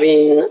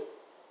driving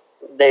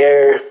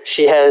there.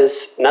 She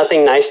has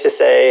nothing nice to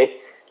say,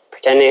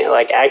 pretending,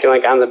 like, acting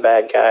like I'm the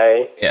bad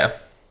guy. Yeah.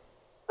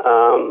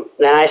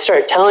 Then I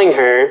start telling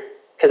her,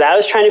 because I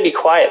was trying to be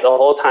quiet the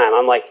whole time.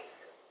 I'm like,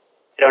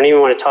 I don't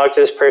even want to talk to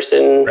this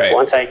person. Right.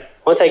 Once I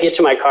get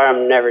to my car,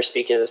 I'm never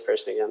speaking to this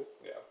person again.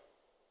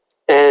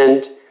 Yeah.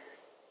 And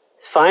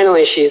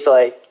finally, she's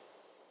like,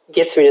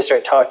 gets me to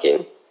start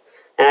talking.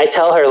 And I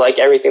tell her, like,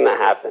 everything that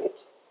happened.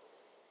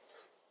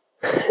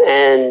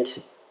 And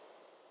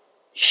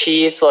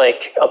she's,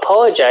 like,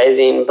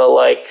 apologizing, but,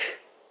 like,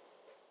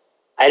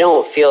 I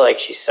don't feel like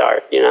she's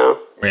sorry, you know?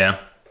 Yeah.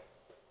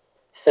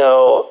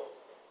 So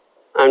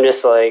I'm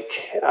just like,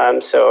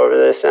 I'm so over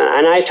this.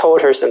 And I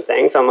told her some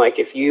things. I'm like,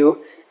 if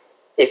you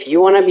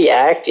want to be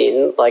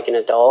acting like an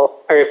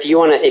adult, or if you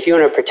want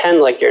to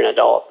pretend like you're an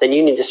adult, then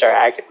you need to start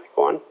acting like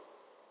one.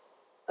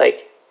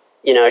 Like,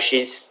 you know,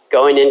 she's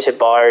going into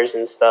bars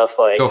and stuff,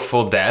 like, Go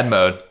full dad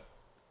mode.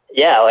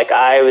 Yeah, like,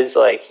 I was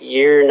like,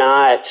 you're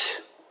not,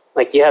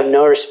 like, you have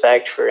no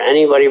respect for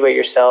anybody but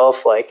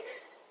yourself. Like,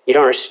 you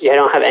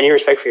don't have any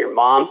respect for your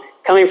mom.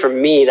 Coming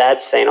from me,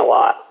 that's saying a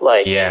lot.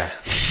 Like, Yeah.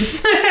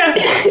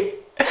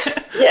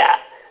 yeah,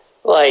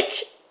 like,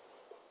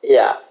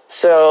 yeah.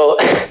 So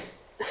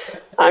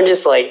I'm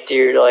just like,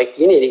 dude, like,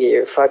 you need to get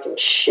your fucking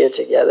shit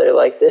together.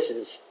 Like, this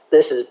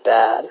is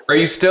bad. Are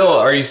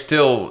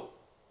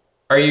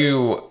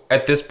you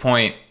at this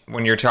point,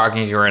 when you're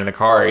talking to her in the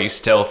car, are you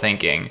still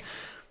thinking,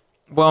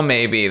 well,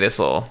 maybe this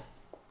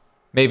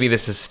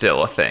is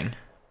still a thing?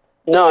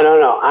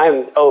 No.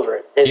 I'm over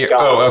it. It's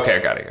gone. Oh, okay,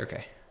 got it.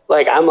 Okay.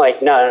 Like, I'm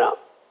like, no.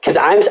 Because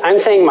I'm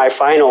saying my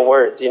final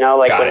words, you know?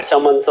 Like, when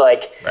someone's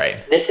like, right,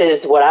 this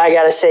is what I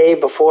got to say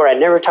before I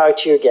never talk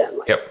to you again.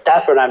 Like, yep.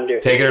 That's what I'm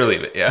doing. Take it or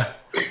leave it, yeah.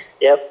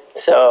 Yep.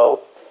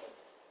 So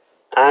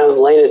I'm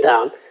laying it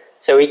down.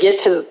 So we get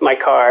to my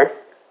car,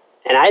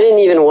 and I didn't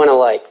even want to,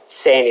 like,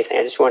 say anything.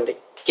 I just wanted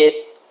to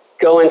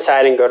go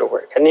inside and go to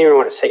work. I didn't even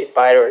want to say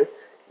goodbye to her.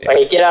 Yeah. Like,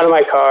 I get out of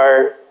my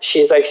car,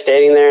 she's, like,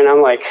 standing there, and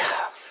I'm like,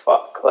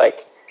 fuck,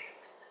 like,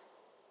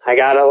 I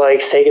gotta,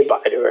 like, say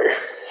goodbye to her.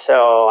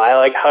 So I,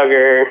 like, hug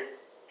her,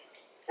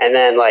 and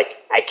then, like,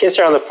 I kiss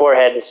her on the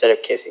forehead instead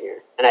of kissing her.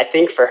 And I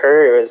think for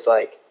her, it was,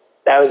 like,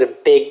 that was a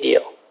big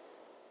deal.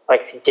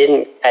 Like,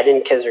 I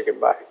didn't kiss her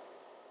goodbye.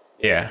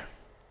 Yeah.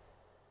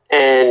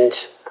 And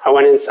I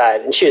went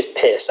inside, and she was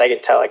pissed. I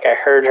could tell. Like, I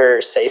heard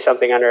her say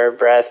something under her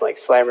breath, like,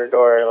 slam her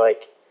door.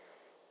 Like,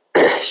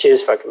 she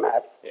was fucking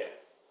mad. Yeah.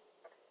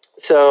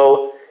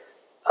 So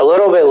a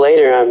little bit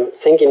later, I'm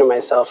thinking to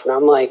myself, and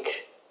I'm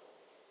like,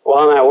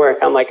 while I'm at work,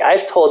 I'm like,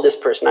 I've told this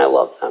person I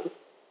love them.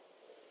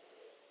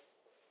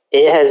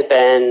 It has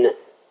been,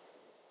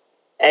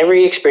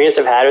 every experience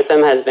I've had with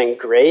them has been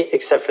great,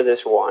 except for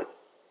this one.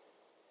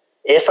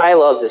 If I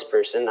love this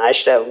person, I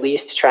should at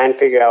least try and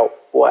figure out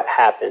what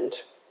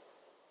happened.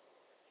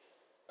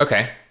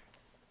 Okay.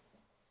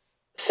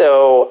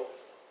 So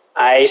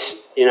I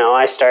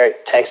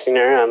start texting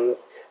her. I'm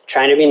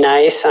trying to be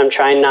nice. I'm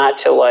trying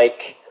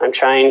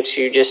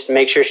to just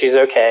make sure she's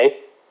okay.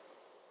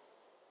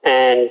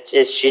 And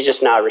she's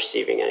just not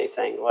receiving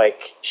anything.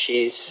 Like,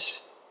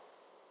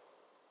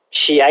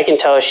 I can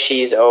tell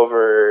she's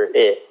over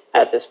it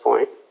at this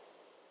point.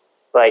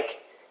 Like,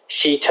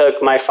 she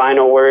took my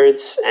final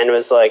words and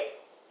was like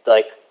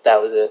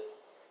that was it.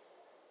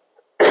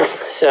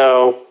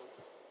 So,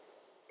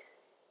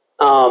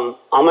 on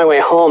my way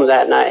home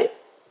that night,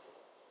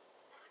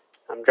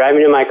 I'm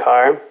driving in my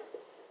car,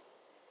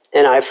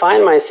 and I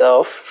find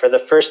myself, for the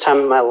first time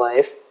in my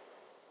life,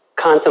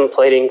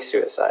 contemplating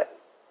suicide.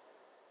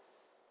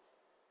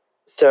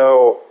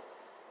 So,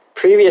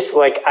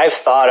 I've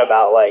thought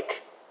about,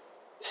 like,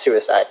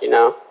 suicide, you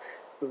know,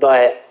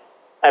 but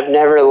I've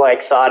never,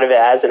 like, thought of it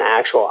as an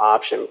actual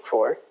option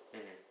before.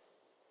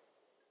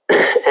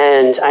 Mm-hmm.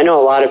 And I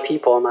know a lot of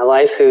people in my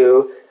life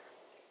who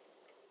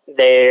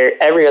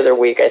every other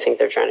week, I think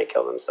they're trying to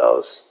kill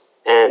themselves,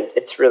 and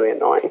it's really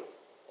annoying.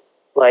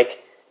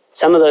 Like,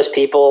 some of those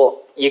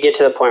people, you get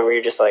to the point where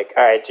you're just like,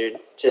 all right, dude,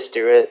 just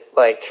do it.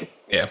 Like,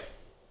 yeah,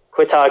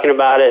 quit talking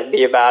about it,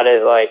 be about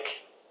it.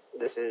 Like,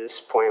 this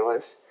is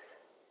pointless.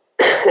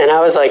 And I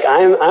was like,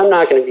 I'm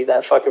not going to be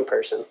that fucking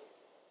person,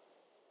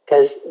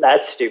 because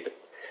that's stupid.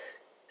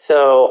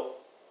 So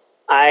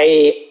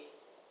I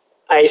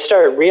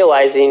start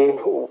realizing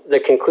the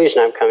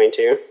conclusion I'm coming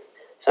to.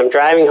 So I'm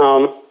driving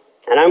home,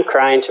 and I'm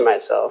crying to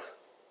myself.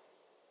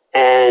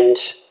 And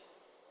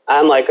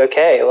I'm like,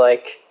 okay,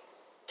 like,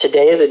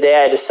 today is the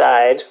day I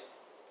decide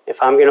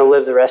if I'm going to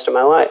live the rest of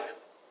my life.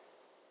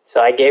 So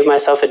I gave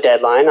myself a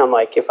deadline. I'm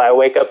like, if I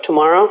wake up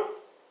tomorrow,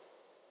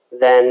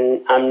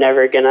 then I'm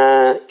never going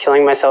to,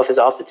 killing myself is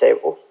off the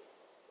table.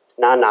 It's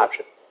not an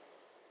option.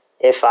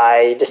 If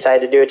I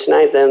decide to do it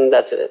tonight, then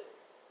that's it.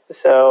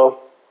 So,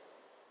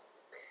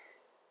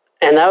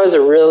 and that was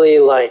a really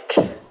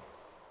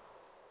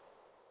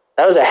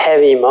that was a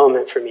heavy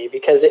moment for me,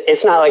 because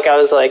it's not like I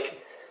was like,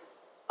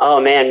 oh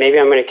man, maybe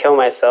I'm going to kill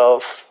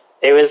myself.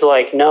 It was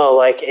like, no,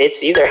 like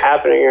it's either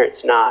happening or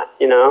it's not,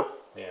 you know?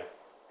 Yeah.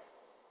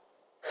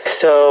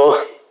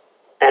 So,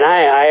 and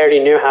I already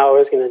knew how I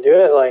was going to do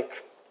it. Like,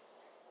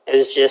 it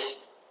was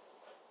just,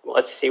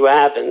 let's see what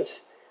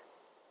happens.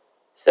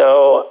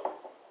 So,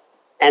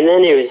 and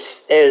then it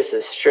was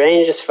the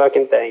strangest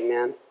fucking thing,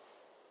 man.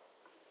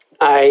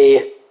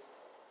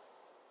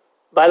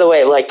 By the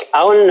way, like,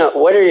 I want to know,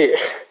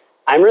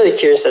 I'm really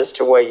curious as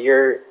to what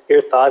your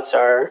thoughts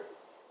are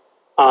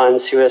on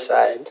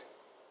suicide.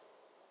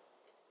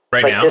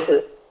 Right like now?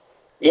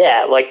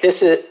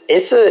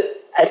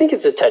 I think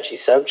it's a touchy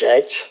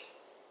subject.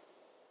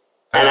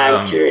 And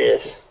I'm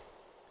curious.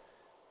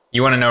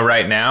 You want to know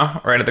right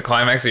now, right at the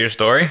climax of your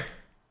story?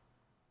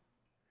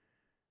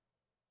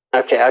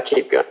 Okay, I'll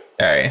keep going.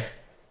 All right.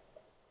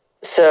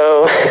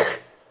 So,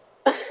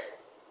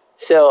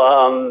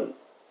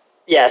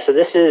 yeah, so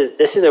this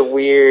is a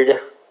weird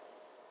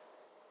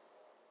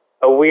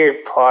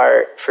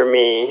part for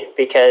me,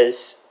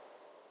 because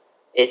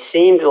it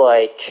seemed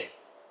like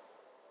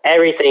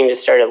everything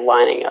just started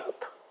lining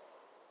up.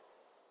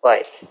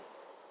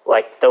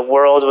 Like the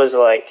world was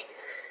like,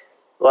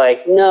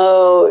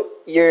 no,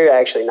 you're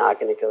actually not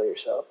going to kill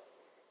yourself.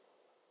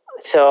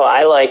 So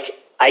I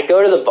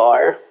go to the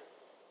bar,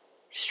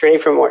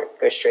 straight from work,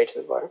 go straight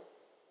to the bar.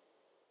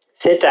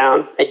 Sit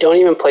down. I don't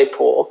even play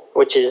pool,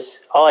 which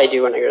is all I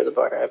do when I go to the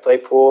bar. I play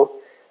pool.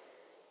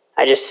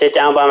 I just sit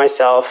down by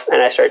myself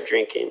and I start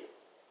drinking.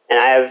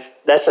 And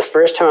that's the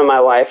first time in my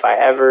life I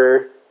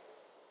ever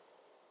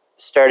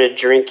started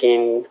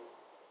drinking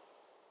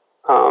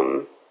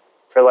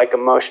for like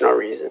emotional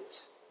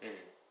reasons.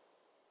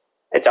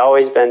 It's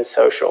always been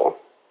social.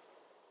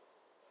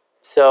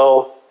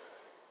 So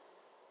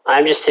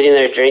I'm just sitting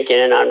there drinking,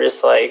 and I'm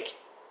just like,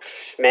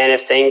 man,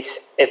 if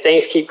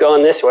things keep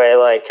going this way,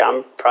 like,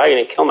 I'm probably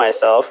going to kill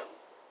myself.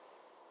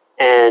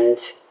 And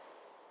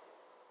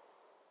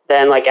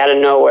then, like, out of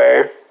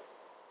nowhere,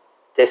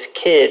 this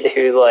kid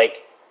who,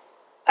 like,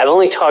 I've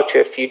only talked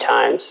to a few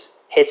times,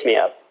 hits me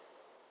up.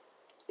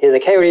 He's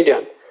like, hey, what are you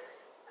doing?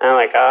 And I'm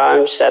like,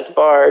 I'm just at the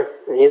bar.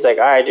 And he's like,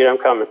 all right, dude, I'm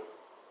coming.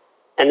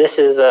 And this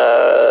is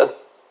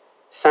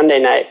Sunday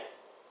night.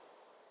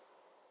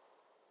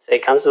 So he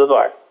comes to the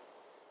bar.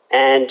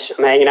 And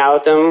I'm hanging out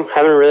with him,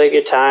 having a really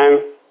good time.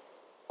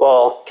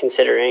 Well,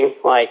 considering,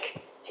 like,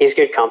 he's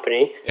good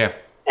company. Yeah.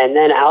 And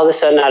then all of a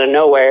sudden, out of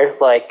nowhere,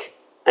 like,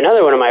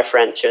 another one of my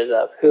friends shows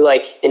up who,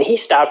 like, and he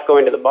stopped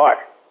going to the bar.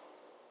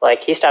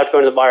 Like, he stopped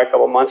going to the bar a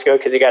couple months ago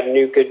because he got a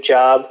new good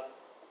job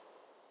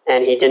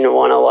and he didn't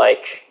want to,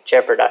 like,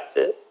 jeopardize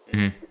it.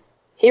 Mm-hmm.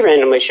 He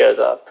randomly shows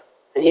up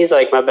and he's,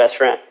 like, my best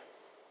friend.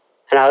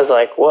 And I was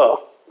like,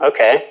 whoa,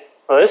 okay,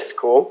 well, this is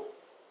cool.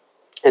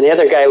 And the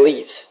other guy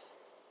leaves.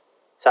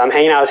 So I'm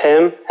hanging out with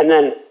him, and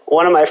then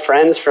one of my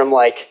friends from,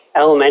 like,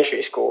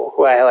 elementary school,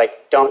 who I,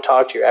 like, don't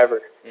talk to ever,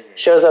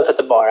 shows up at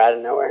the bar out of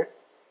nowhere.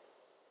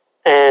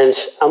 And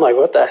I'm like,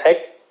 what the heck?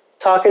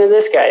 Talking to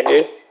this guy,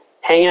 dude.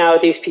 Hanging out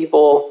with these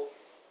people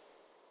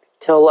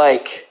till,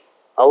 like,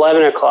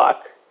 11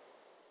 o'clock.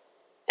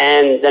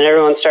 And then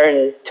everyone's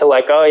starting to,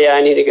 like, oh, yeah,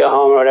 I need to go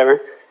home or whatever.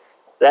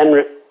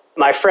 Then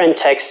my friend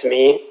texts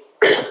me,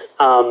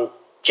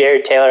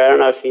 Jared Taylor. I don't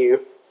know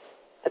if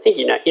I think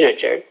you know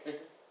Jared.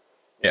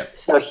 Yeah.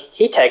 So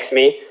he texts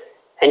me,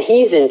 and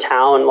he's in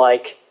town,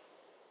 like,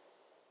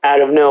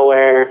 out of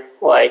nowhere,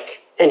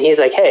 like, and he's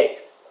like, hey,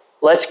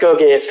 let's go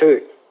get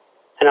food.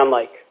 And I'm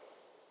like,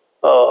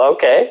 oh,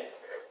 okay.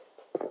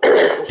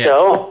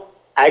 So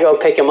I go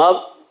pick him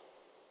up.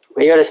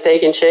 We go to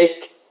Steak and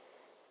Shake,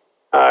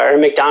 or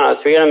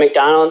McDonald's. We go to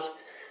McDonald's.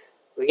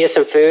 We get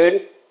some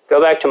food, go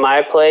back to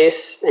my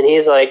place, and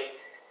he's like,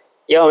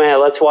 yo,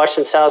 man, let's watch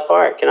some South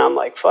Park. And I'm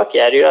like, fuck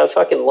yeah, dude, I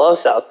fucking love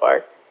South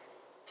Park.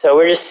 So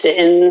we're just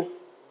sitting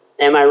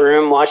in my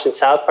room watching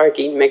South Park,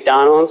 eating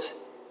McDonald's,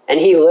 and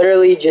he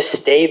literally just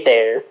stayed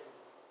there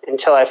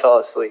until I fell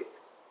asleep.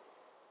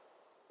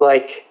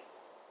 Like,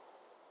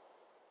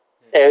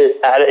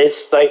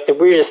 it's like the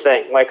weirdest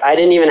thing. Like, I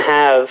didn't even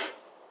have,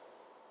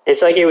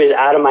 it's like it was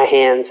out of my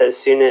hands as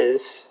soon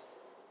as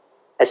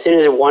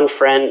one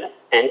friend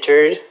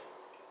entered,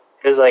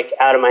 it was like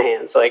out of my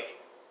hands. Like,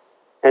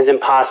 it was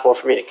impossible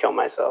for me to kill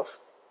myself.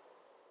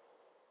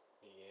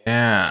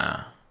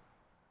 Yeah.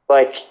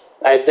 Like,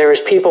 there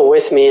was people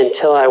with me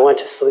until I went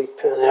to sleep,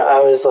 and I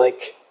was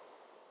like,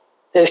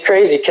 it's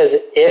crazy, because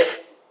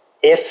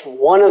if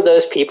one of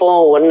those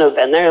people wouldn't have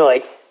been there,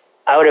 like,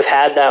 I would have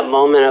had that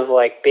moment of,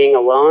 like, being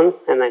alone,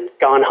 and then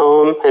gone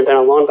home and been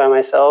alone by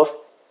myself,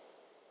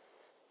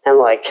 and,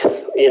 like,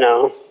 you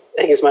know,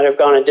 things might have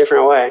gone a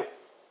different way.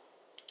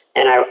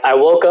 And I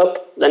woke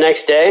up the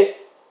next day,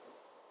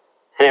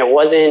 and it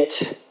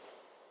wasn't.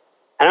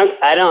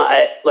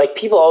 Like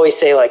people always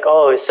say like,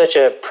 oh, it was such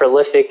a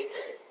prolific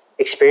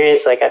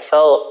experience. Like I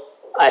felt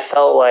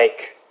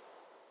like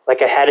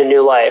I had a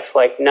new life.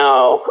 Like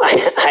no,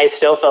 I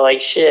still felt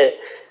like shit,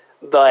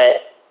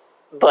 but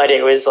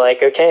it was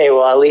like, okay,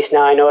 well at least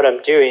now I know what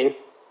I'm doing.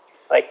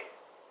 Like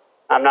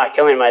I'm not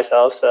killing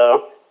myself,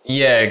 so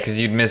yeah, because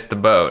you'd missed the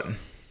boat.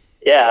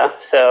 Yeah,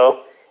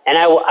 so and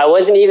I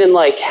wasn't even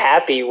like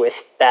happy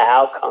with that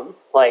outcome.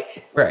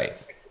 Like Right.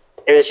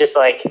 It was just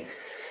like,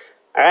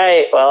 all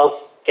right, well,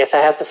 guess I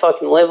have to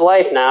fucking live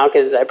life now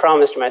because I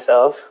promised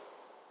myself.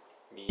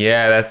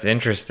 Yeah, that's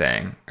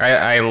interesting.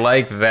 I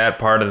like that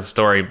part of the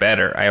story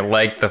better. I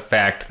like the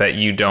fact that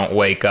you don't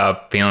wake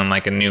up feeling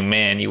like a new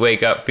man. You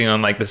wake up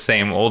feeling like the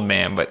same old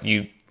man, but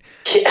you...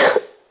 Yeah.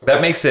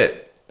 That makes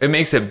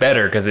it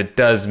better because it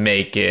does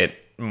make it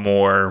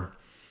more...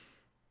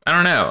 I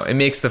don't know. It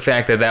makes the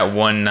fact that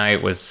one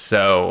night was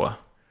so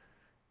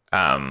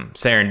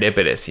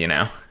serendipitous, you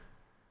know?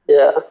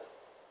 Yeah.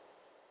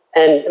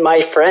 And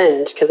my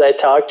friend, because I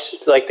talked,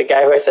 like the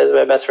guy who I said is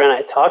my best friend,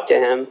 I talked to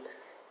him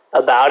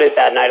about it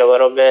that night a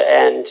little bit,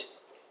 and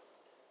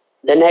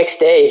the next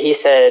day he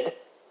said,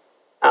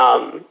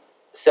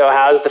 so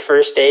how's the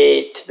first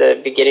day to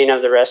the beginning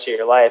of the rest of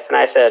your life? And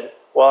I said,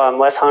 well, I'm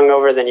less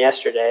hungover than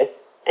yesterday.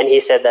 And he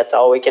said, that's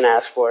all we can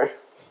ask for.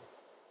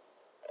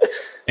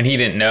 And he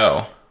didn't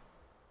know.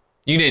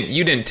 You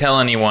didn't tell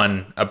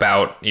anyone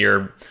about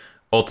your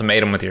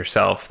ultimatum with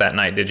yourself that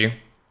night, did you?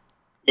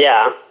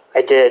 Yeah,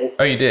 I did.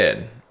 Oh, you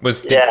did?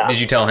 Did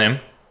you tell him?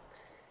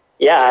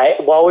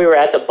 Yeah, while we were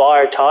at the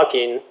bar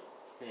talking,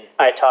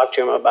 I talked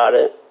to him about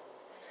it.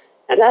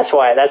 And that's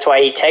why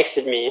he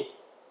texted me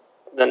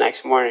the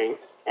next morning.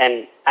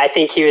 And I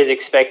think he was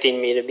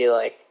expecting me to be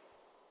like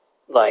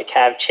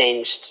have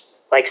changed,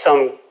 like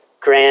some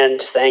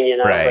grand thing, you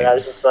know. Right. But I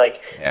was just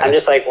like, yeah. I'm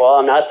just like, well,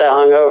 I'm not that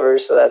hungover,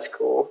 so that's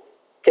cool.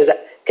 Because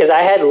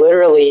I had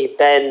literally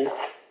been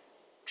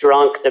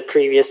drunk the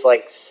previous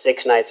like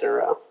 6 nights in a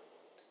row.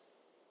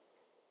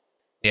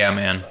 Yeah,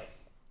 man.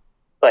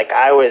 Like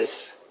I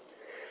was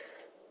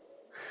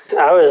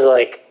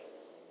like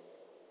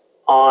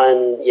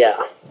on,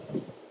 yeah.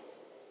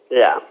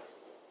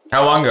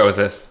 How long ago was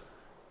this?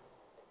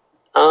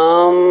 That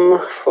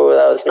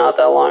was not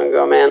that long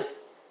ago, man.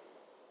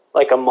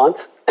 Like a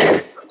month.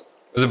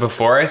 Was it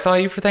before I saw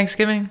you for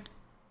Thanksgiving?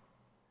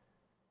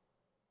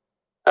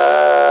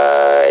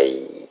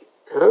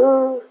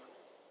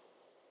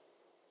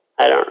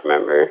 I don't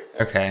remember.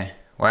 Okay.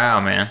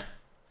 Wow, man.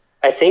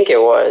 I think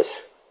it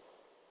was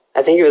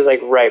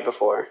like right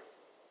before.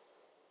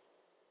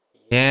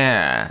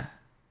 Yeah.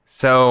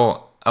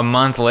 So a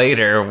month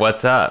later,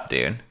 what's up,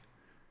 dude?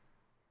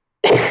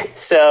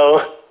 So,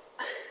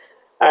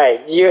 all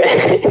right. You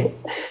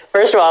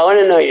first of all, I want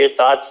to know your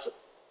thoughts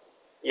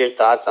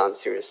on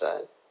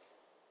suicide.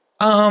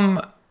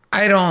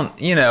 I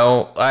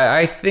don't.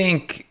 I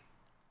think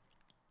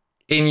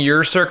in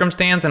your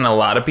circumstance and a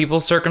lot of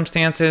people's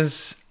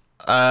circumstances,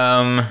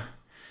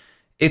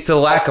 it's a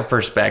lack of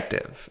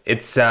perspective.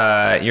 It's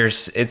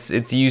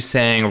you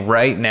saying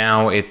right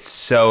now it's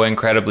so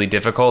incredibly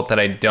difficult that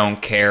I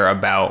don't care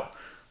about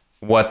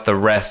what the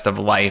rest of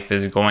life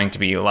is going to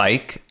be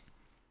like.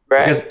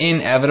 Right. Because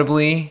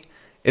inevitably,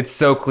 it's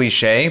so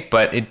cliche,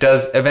 but it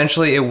does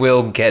eventually it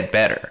will get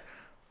better.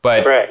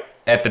 But right.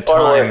 At the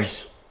time,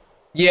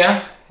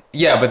 yeah,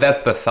 but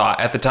that's the thought.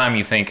 At the time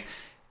you think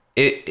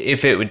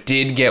if it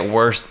did get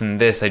worse than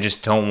this, I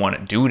just don't want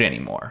to do it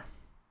anymore.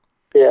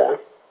 Yeah.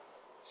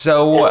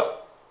 So yeah.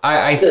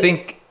 I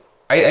think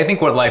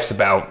what life's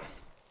about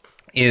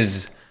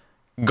is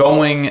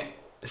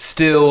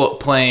still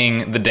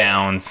playing the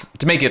downs,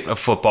 to make it a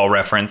football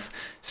reference,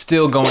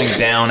 still going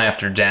down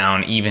after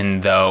down,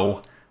 even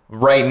though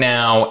right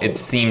now it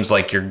seems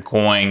like you're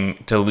going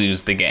to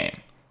lose the game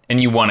and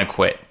you want to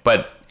quit.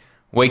 But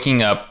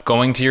waking up,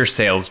 going to your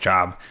sales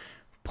job,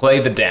 play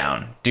the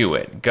down, do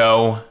it,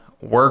 go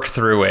work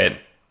through it,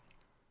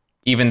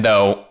 even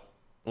though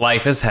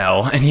life is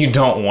hell and you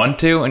don't want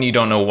to and you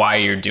don't know why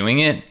you're doing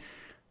it.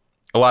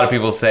 A lot of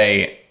people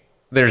say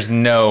there's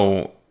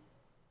no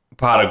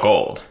pot of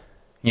gold,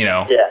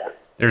 Yeah.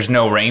 There's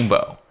no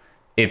rainbow.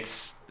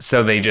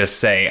 So they just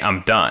say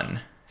I'm done.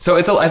 So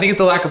I think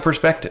it's a lack of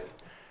perspective.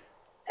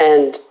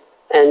 And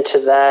to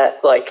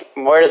that, like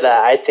more to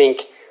that, I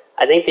think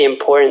the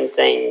important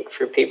thing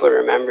for people to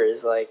remember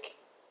is like,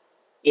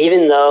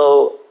 even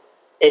though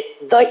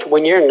it, like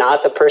when you're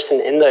not the person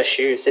in those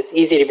shoes, it's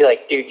easy to be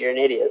like, dude, you're an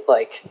idiot.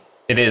 Like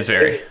it is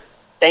very.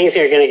 Things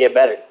are going to get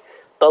better.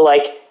 But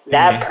like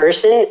that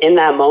person in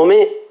that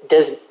moment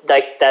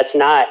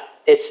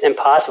it's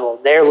impossible.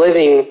 They're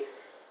living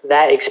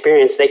that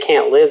experience. They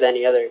can't live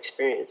any other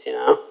experience,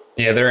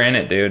 Yeah, they're in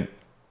it, dude.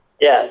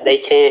 Yeah,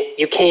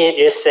 you can't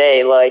just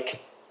say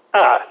like,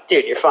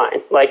 dude, you're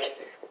fine. Like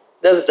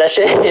that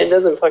shit, it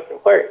doesn't fucking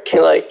work.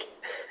 Like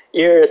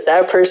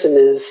that person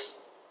is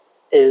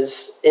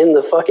in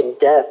the fucking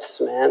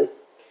depths, man.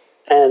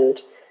 And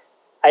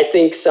I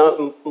think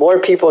some more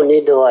people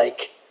need to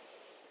like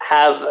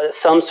have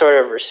some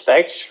sort of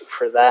respect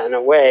for that in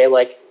a way.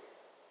 Like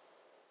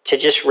to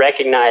just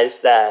recognize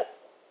that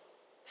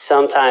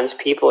sometimes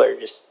people are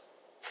just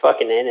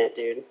fucking in it,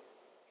 dude.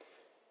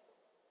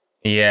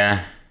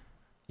 Yeah.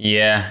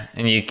 Yeah.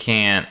 And you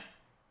can't,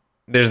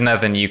 there's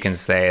nothing you can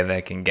say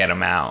that can get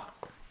them out.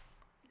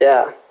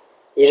 Yeah.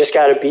 You just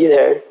got to be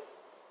there.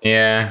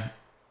 Yeah.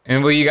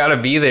 And well, you got to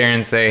be there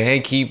and say, hey,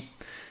 keep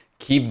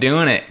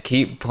doing it.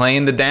 Keep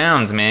playing the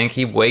downs, man.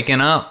 Keep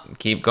waking up.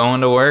 Keep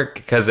going to work.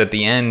 Because at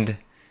the end,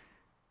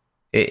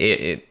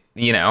 it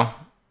you know,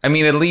 I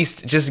mean, at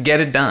least just get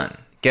it done.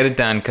 Get it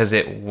done, because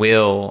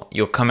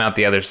you'll come out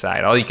the other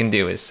side. All you can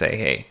do is say,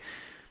 hey,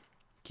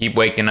 keep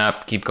waking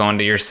up. Keep going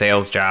to your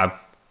sales job,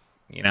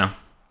 you know.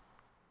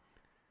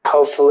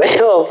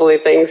 Hopefully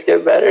things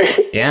get better.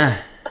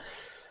 Yeah.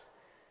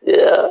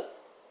 Yeah.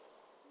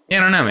 Yeah,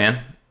 I don't know, man.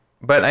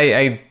 But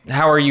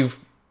how are you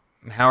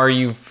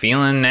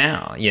feeling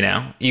now? You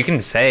know, you can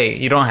say,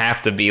 you don't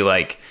have to be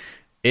like,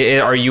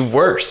 are you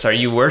worse? Are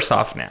you worse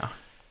off now?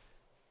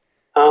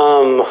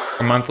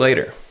 A month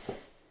later.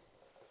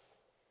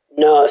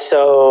 No,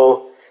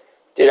 so,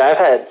 dude, I've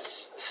had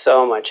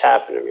so much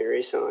happen to me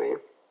recently.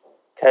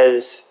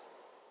 Because,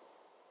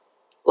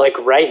 like,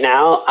 right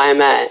now,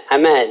 I'm at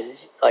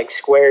like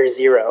square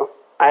zero.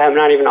 I am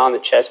not even on the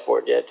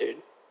chessboard yet, dude.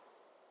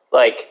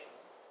 Like,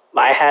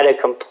 I had a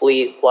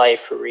complete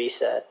life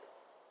reset.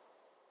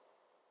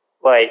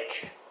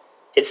 Like,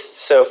 it's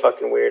so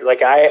fucking weird.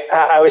 Like,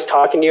 I was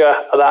talking to you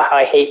about how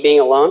I hate being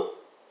alone.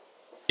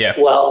 Yeah.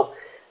 Well,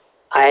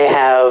 I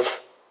have,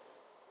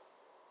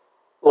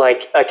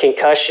 like, a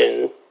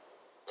concussion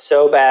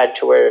so bad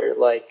to where,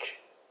 like,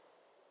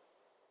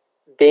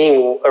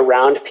 being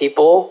around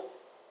people,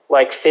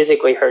 like,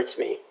 physically hurts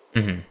me.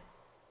 Mm-hmm.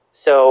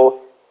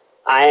 So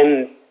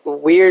I'm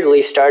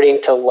weirdly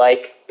starting to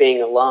like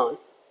being alone.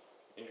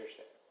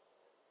 Interesting.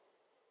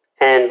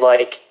 And,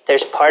 like,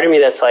 there's part of me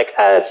that's like,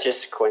 that's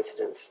just a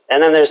coincidence.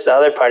 And then there's the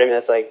other part of me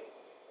that's like,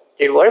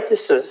 dude, what if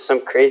this is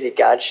some crazy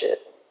God shit?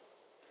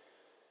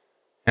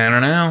 I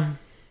don't know.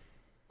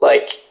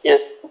 Like, you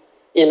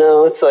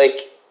know, it's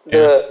like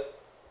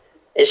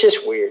it's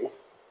just weird.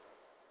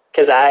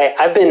 Because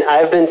I've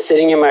been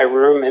sitting in my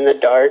room in the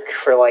dark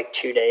for like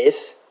 2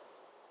 days.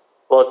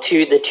 Well,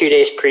 the 2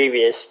 days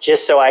previous,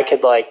 just so I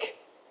could, like,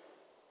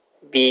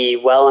 be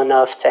well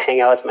enough to hang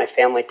out with my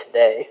family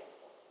today.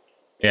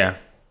 Yeah.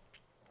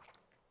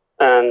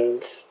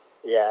 And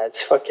yeah,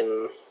 it's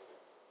fucking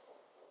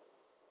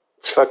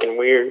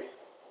weird.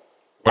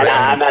 And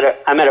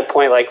I'm at a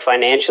point, like,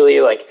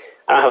 financially, like,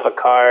 I don't have a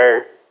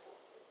car,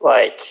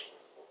 like,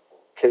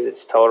 because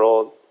it's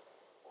totaled.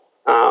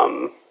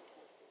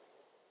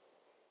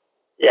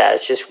 Yeah,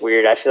 it's just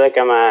weird. I feel like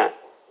I'm at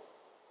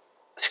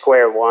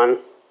square one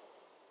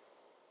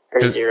or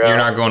zero. You're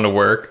not going to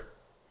work?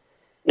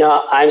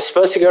 No, I'm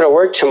supposed to go to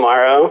work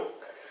tomorrow,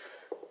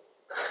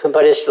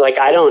 but it's like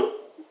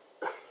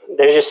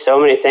there's just so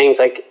many things.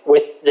 Like,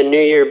 with the new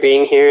year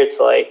being here,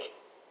 it's like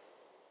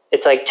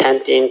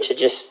tempting to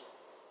just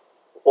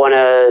want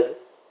to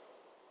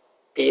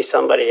be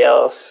somebody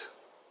else.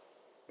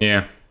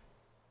 Yeah.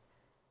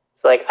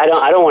 It's like I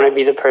don't want to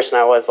be the person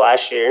I was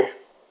last year.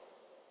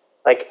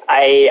 Like,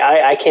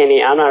 I can't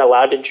eat. I'm not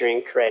allowed to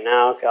drink right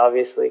now,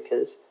 obviously,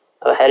 because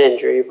of a head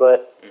injury.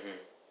 But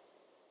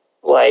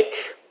like,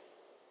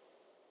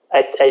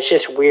 it's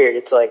just weird.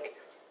 It's like,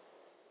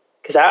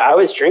 because I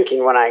was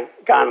drinking when I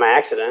got in my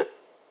accident,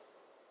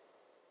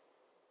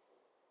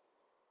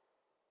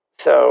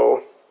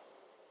 so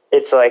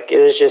it's like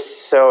there's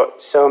just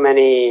so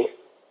many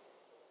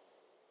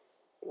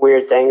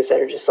weird things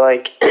that are just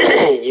like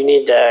you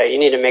need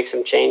to make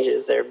some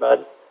changes there,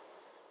 bud.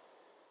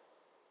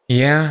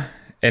 Yeah,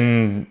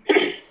 and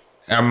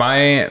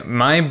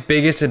my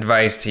biggest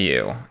advice to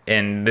you,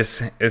 and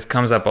this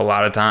comes up a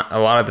lot of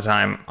the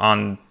time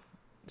on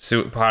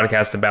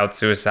podcasts about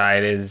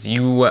suicide, is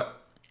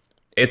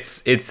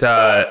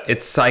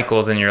it's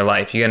cycles in your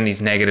life. You get in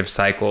these negative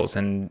cycles,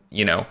 and,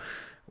 you know,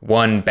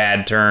 one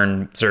bad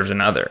turn serves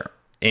another.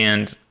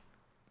 And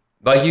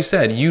like you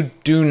said, you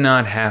do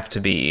not have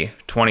to be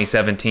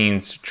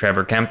 2017's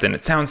Trevor Kempton.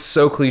 It sounds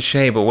so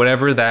cliche, but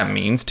whatever that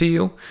means to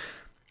you,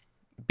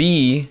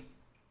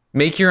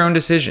 make your own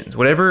decisions.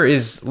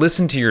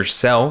 Listen to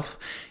yourself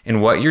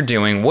and what you're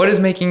doing. What is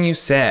making you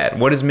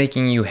sad? What is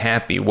making you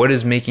happy? What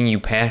is making you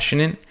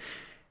passionate?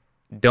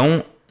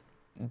 Don't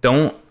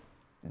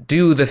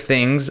do the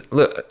things.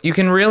 Look, you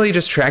can really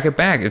just track it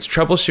back. It's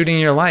troubleshooting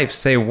your life.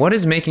 Say, what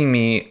is making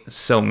me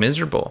so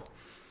miserable?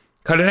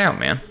 Cut it out,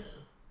 man.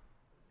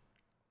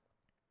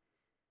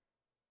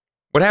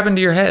 What happened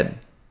to your head?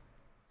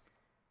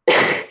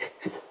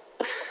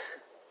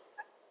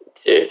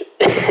 Dude.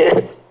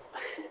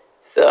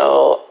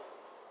 So,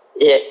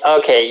 yeah,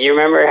 okay, you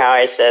remember how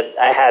I said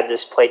I had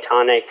this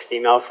platonic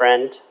female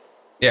friend?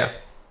 Yeah.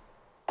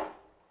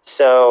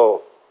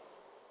 So,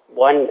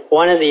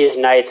 one of these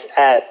nights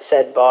at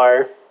said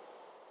bar,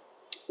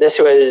 this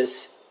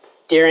was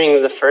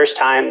during the first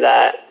time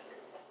that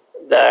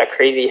the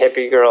crazy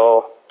hippie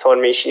girl told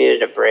me she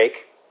needed a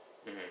break.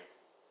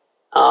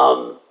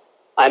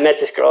 I met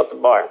this girl at the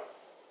bar.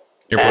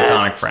 Your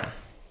platonic friend.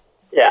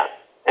 Yeah.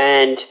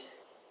 And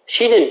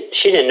she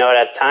didn't know it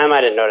at the time.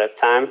 I didn't know it at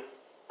the time.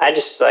 I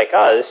just was like,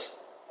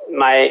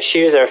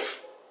 she was a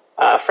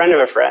friend of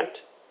a friend.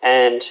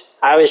 And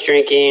I was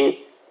drinking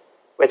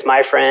with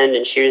my friend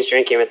and she was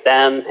drinking with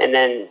them. And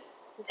then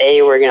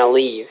they were going to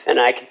leave. And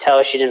I could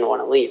tell she didn't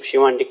want to leave. She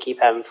wanted to keep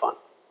having fun.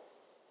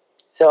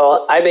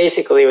 So I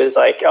basically was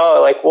like,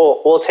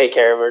 we'll take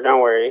care of her.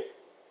 Don't worry.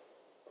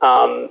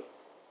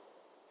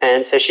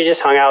 And so she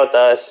just hung out with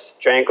us,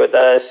 drank with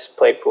us,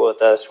 played pool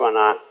with us,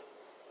 whatnot.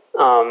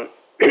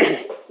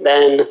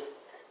 Then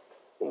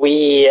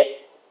we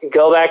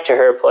go back to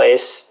her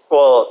place.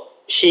 Well,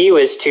 she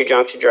was too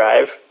drunk to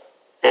drive,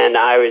 and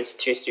I was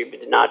too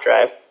stupid to not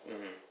drive.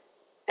 Mm-hmm.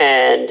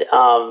 And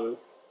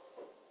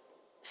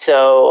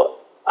so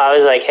I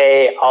was like,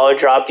 hey, I'll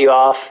drop you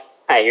off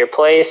at your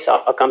place.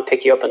 I'll come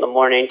pick you up in the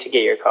morning to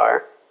get your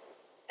car.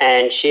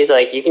 And she's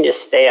like, you can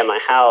just stay at my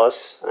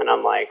house. And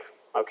I'm like,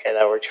 okay,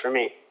 that works for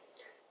me.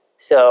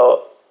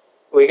 So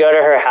we go to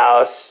her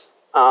house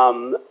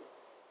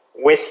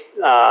with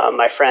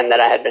my friend that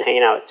I had been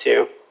hanging out with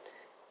too.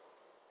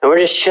 And we're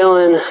just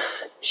chilling.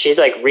 She's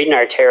like reading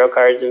our tarot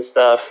cards and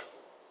stuff.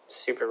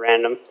 Super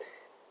random.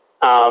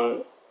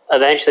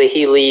 Eventually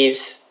he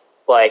leaves.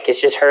 Like, it's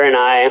just her and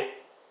I.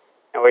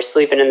 And we're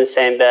sleeping in the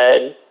same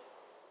bed.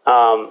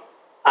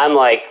 I'm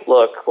like,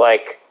 look,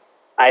 like,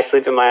 I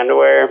sleep in my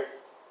underwear.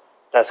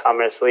 That's how I'm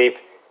going to sleep.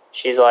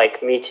 She's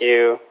like, me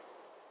too.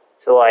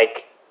 So,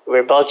 like, we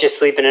were both just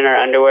sleeping in our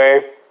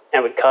underwear,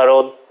 and we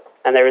cuddled,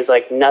 and there was,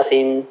 like,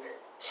 nothing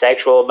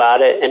sexual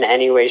about it in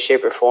any way,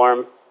 shape, or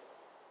form.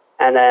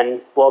 And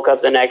then woke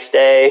up the next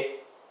day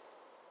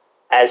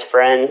as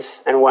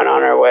friends and went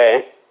on our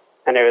way.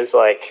 And it was,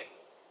 like,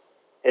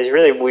 it was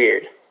really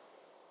weird.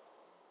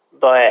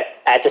 But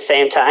at the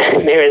same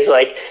time, it was,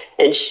 like,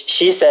 and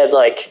she said,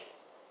 like,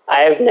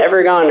 I have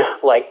never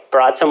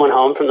brought someone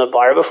home from the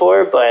bar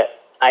before, but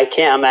I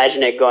can't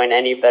imagine it going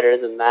any better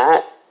than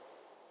that.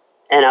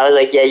 And I was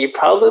like, yeah, you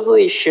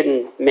probably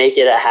shouldn't make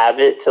it a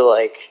habit to,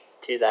 like,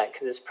 do that,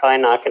 because it's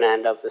probably not going to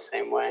end up the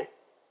same way.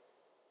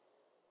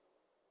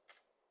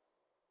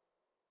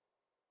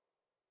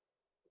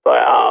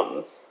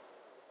 But,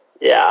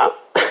 yeah.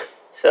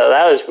 So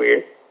that was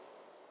weird.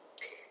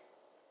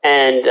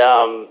 And,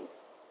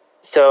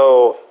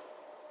 so,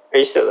 are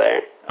you still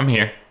there? I'm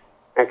here.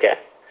 Okay.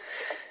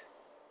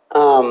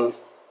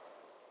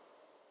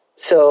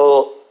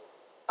 So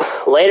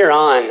later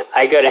on,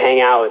 I go to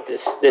hang out with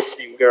this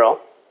same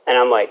girl, and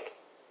I'm like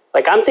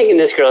I'm thinking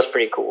this girl's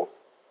pretty cool.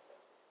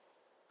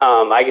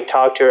 I could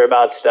talk to her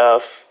about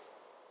stuff.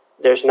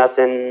 There's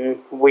nothing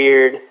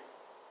weird.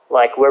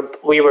 Like,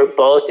 we were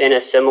both in a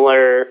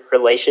similar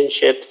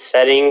relationship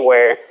setting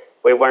where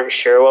we weren't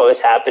sure what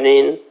was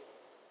happening,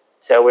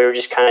 so we were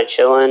just kind of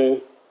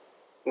chilling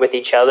with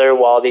each other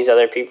while these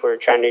other people were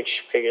trying to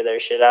figure their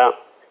shit out.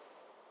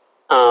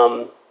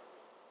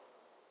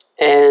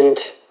 And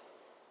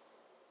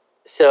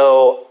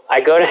so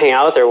I go to hang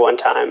out with her one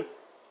time,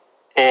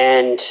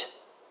 and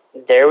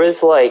there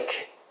was,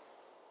 like,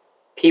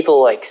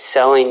 people, like,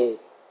 selling,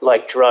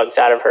 like, drugs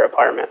out of her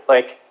apartment.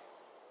 Like,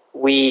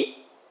 I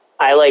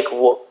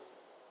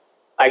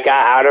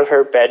got out of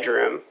her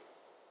bedroom,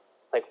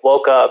 like,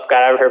 woke up,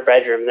 got out of her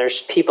bedroom.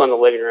 There's people in the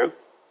living room,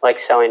 like,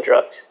 selling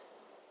drugs.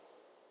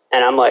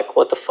 And I'm like,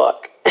 what the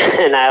fuck?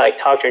 And I, like,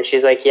 talked to her, and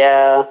she's like,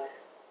 yeah,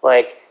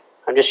 like,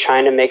 I'm just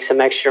trying to make some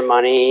extra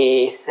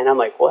money. And I'm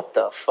like, what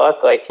the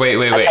fuck? Like, wait.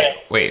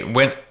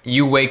 When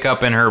you wake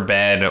up in her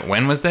bed,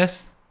 when was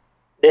this?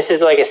 This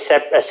is, like, a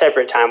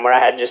separate time where I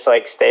had just,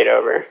 like, stayed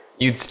over.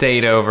 You'd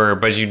stayed over,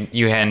 but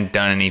you hadn't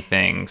done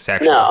anything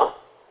sexual?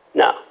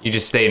 No. You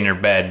just stayed in your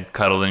bed,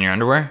 cuddled in your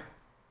underwear?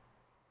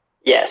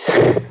 Yes.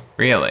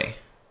 Really?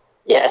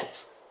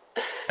 Yes.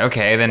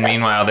 Okay, then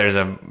meanwhile, there's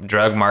a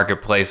drug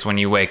marketplace when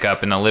you wake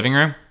up in the living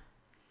room?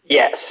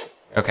 Yes.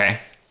 Okay.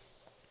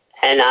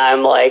 And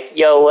I'm like,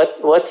 yo,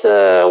 what's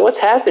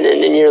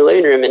happening in your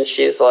living room? And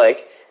she's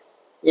like,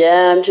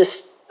 yeah,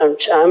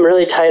 I'm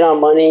really tight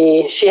on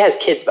money. She has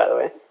kids, by the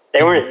way.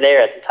 They weren't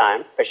there at the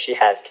time, but she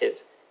has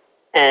kids.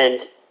 And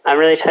I'm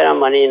really tight on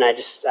money, and I'm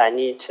just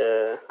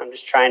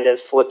trying to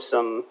flip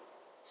some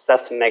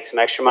stuff to make some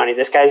extra money.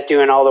 This guy's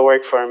doing all the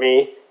work for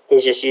me.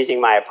 He's just using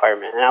my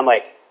apartment. And I'm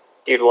like,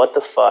 dude, what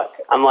the fuck?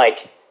 I'm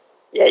like,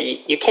 yeah,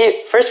 you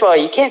can't, first of all,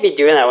 you can't be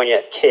doing that when you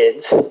have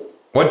kids.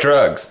 What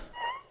drugs?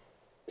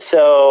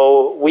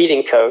 So, weed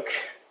and coke.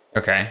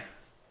 Okay.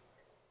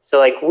 So,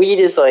 like, weed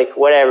is, like,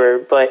 whatever,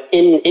 but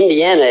in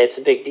Indiana, it's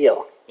a big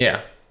deal.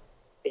 Yeah.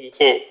 You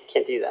can't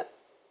do that.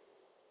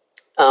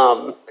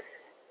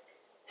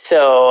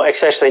 So,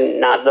 especially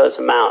not those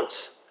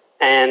amounts.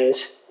 And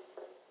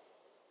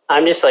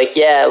I'm just like,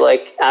 yeah,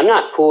 like, I'm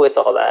not cool with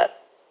all that.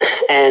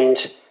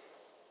 And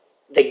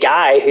the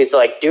guy who's,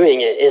 like,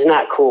 doing it is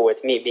not cool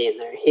with me being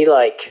there. He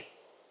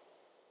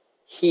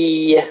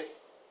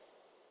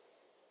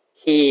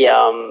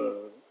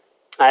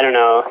I don't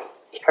know,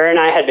 her and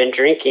I had been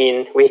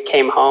drinking. We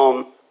came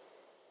home,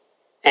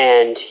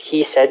 and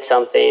he said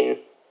something,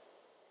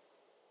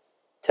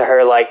 to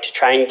her, like, to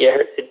try and get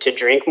her to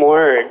drink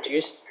more or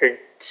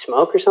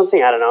smoke or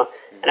something. I don't know.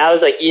 And I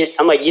was like,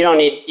 I'm like, you don't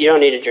need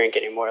to drink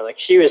anymore. Like,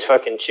 she was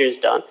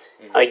done.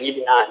 Like, you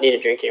do not need to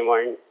drink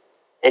anymore.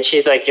 And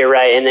she's like, you're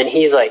right. And then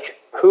he's like,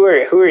 who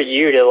are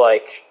you to,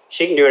 like,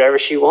 she can do whatever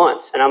she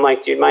wants. And I'm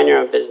like, dude, mind your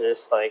own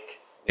business. Like,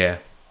 yeah.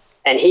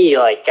 And he,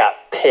 like, got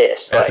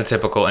pissed. That's like, a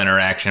typical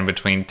interaction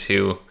between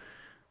two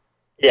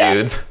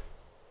dudes.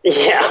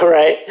 Yeah,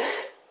 right.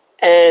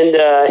 And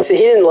so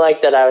he didn't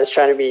like that I was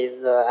trying to be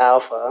the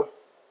alpha.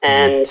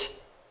 And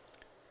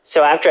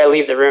so after I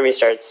leave the room, he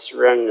starts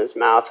running his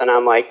mouth. And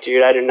I'm like,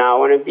 dude, I do not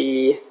want to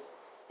be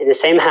in the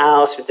same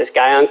house with this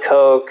guy on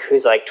coke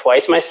who's, like,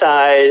 twice my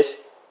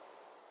size.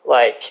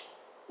 Like,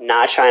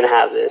 not trying to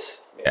have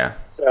this. Yeah.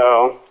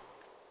 So,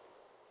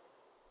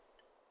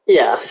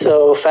 yeah.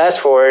 So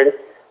fast forward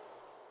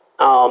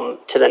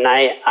to the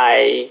night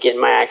I get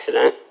in my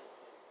accident.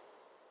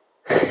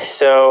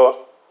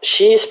 So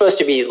she's supposed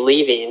to be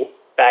leaving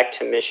back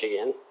to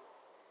Michigan,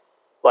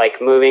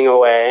 like, moving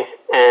away,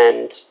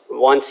 and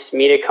wants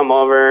me to come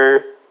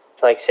over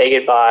to, like, say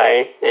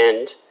goodbye.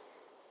 And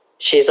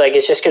she's like,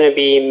 it's just going to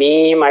be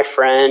me, my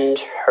friend,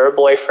 her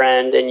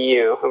boyfriend, and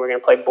you, and we're going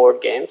to play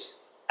board games.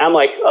 And I'm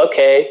like,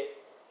 okay,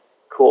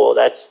 cool.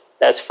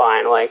 That's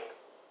fine. Like,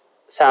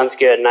 sounds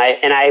good. And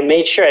I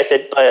made sure, I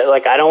said, but,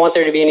 like, I don't want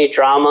there to be any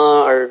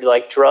drama or,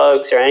 like,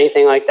 drugs or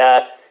anything like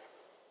that.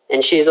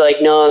 And she's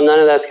like, no, none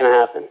of that's going to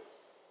happen.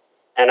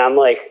 And I'm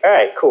like, all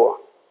right, cool.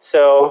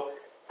 So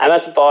I'm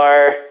at the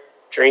bar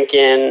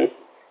drinking.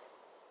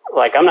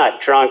 Like, I'm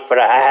not drunk, but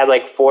I had,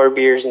 like, 4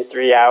 beers in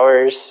 3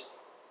 hours.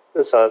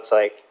 So it's,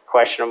 like,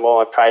 questionable.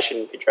 I probably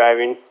shouldn't be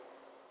driving.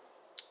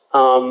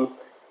 And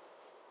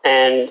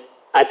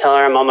I tell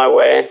her I'm on my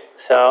way.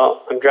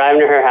 So I'm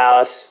driving to her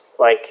house.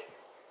 Like,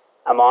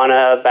 I'm on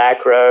a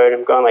back road.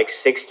 I'm going, like,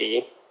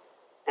 60.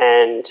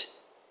 And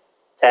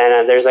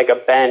then there's, like, a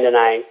bend, and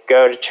I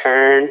go to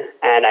turn,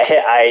 and I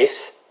hit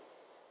ice.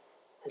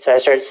 And so I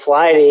start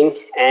sliding,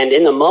 and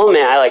in the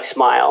moment, I, like,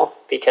 smile,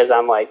 because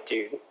I'm like,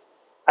 dude,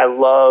 I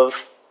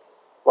love,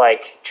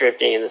 like,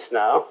 drifting in the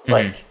snow.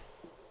 Like,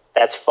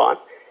 that's fun.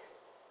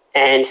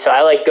 And so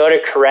I, like, go to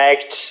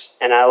correct,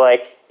 and I,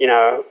 like, you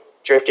know,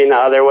 drifting the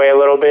other way a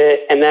little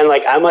bit. And then,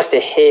 like, I must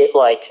have hit,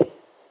 like,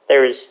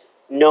 there was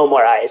no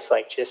more ice,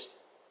 like, just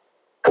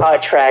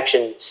caught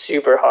traction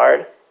super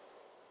hard.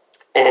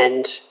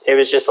 And it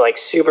was just, like,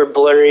 super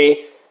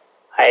blurry.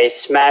 I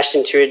smashed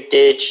into a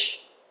ditch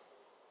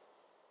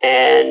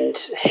and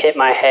hit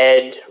my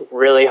head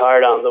really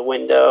hard on the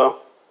window.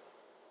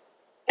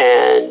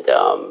 And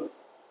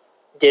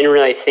didn't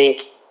really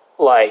think,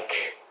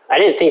 like, I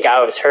didn't think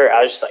I was hurt.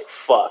 I was just like,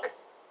 fuck.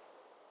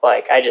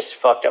 Like, I just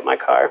fucked up my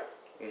car.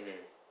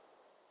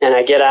 And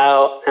I get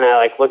out, and I,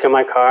 like, look at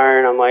my car,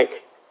 and I'm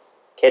like,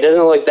 okay, it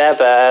doesn't look that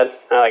bad.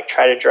 And I, like,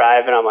 try to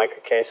drive, and I'm like,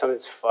 okay,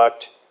 something's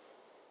fucked.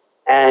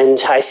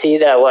 And I see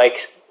that, like,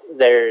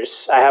 I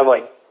have,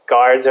 like,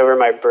 guards over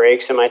my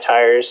brakes and my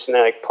tires, and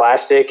they're, like,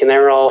 plastic, and they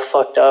were all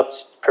fucked up,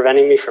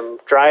 preventing me from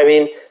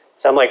driving.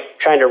 So I'm, like,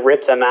 trying to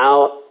rip them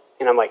out,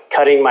 and I'm, like,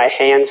 cutting my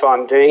hands while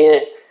I'm doing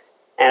it.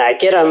 And I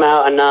get them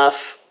out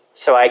enough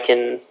so I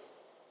can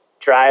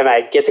drive.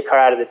 I get the car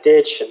out of the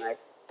ditch, and I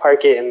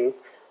park it in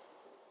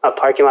a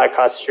parking lot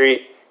across the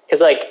street.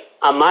 Because, like,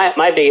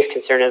 my biggest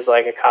concern is,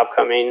 like, a cop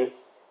coming.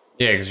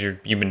 Yeah, because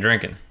you've been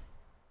drinking.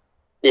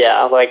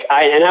 Yeah, like,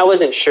 I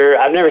wasn't sure.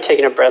 I've never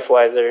taken a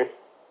breathalyzer,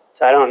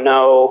 so I don't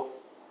know.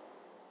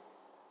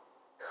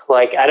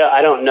 Like,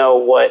 I don't know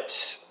what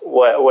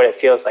it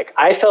feels like.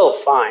 I felt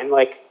fine.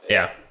 Like,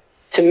 yeah.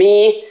 To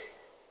me,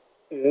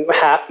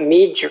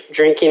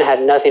 drinking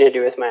had nothing to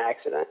do with my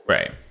accident.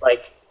 Right.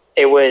 Like,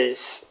 it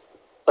was,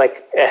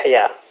 like,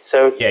 yeah.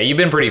 So yeah, you've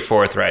been pretty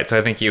forthright, so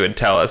I think you would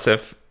tell us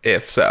if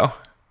so.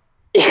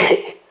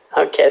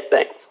 Okay,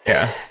 thanks.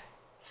 Yeah.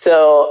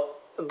 So,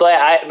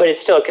 but it's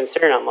still a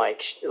concern. I'm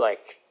like,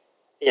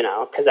 you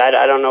know, because I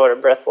don't know what a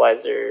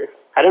breathalyzer.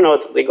 I don't know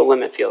what the legal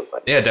limit feels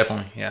like. Yeah,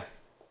 definitely. Yeah.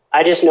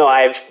 I just know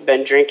I've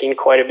been drinking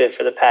quite a bit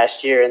for the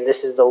past year, and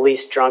this is the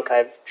least drunk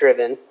I've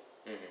driven.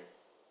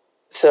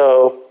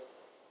 So,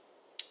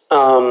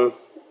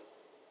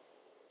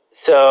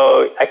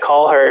 so I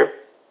call her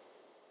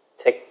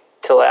to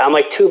I'm,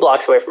 like, 2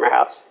 blocks away from her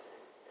house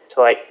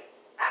to, like,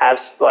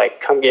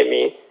 come get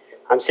me.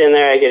 I'm sitting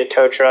there, I get a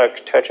tow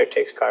truck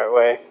takes the car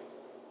away.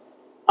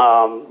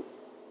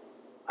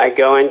 I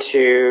go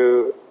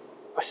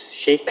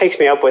she picks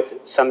me up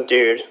with some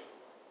dude,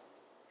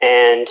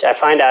 and I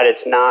find out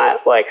it's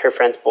not, like, her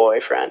friend's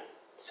boyfriend.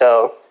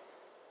 So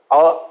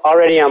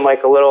already I'm,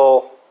 like, a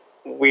little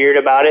weird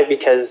about it,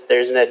 because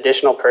there's an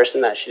additional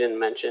person that she didn't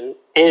mention,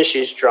 and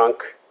she's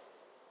drunk.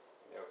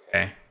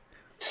 Okay.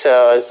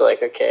 So I was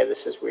like, okay,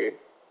 this is weird.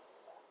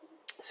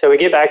 So we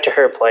get back to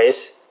her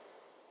place.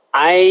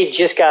 I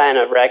just got in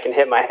a wreck and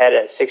hit my head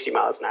at 60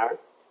 miles an hour.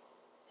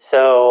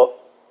 So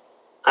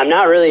I'm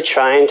not really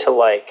trying to,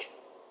 like,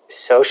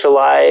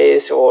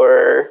 socialize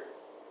or,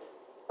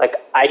 like,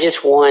 I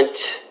just want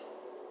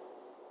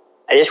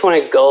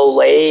to go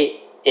lay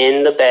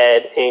in the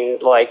bed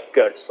and, like,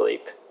 go to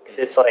sleep, because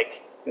it's,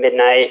 like,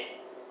 midnight.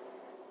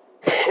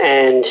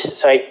 And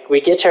so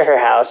we get to her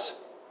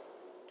house,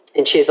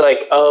 and she's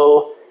like,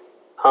 "Oh,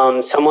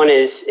 someone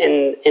is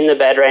in the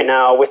bed right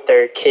now with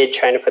their kid,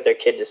 trying to put their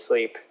kid to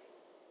sleep."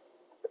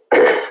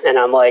 And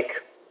I'm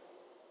like,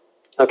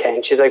 "Okay."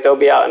 And she's like, "They'll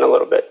be out in a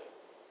little bit."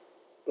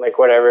 Like,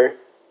 whatever.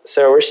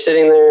 So we're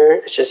sitting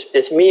there.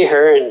 It's me,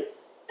 her, and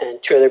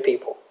two other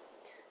people.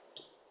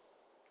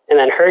 And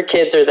then her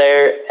kids are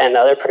there, and the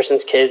other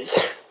person's kids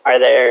are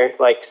there,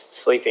 like,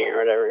 sleeping or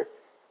whatever.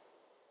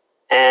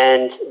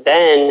 And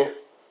then,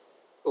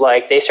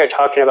 like, they start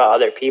talking about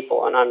other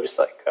people, and I'm just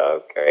like,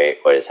 oh, great,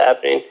 what is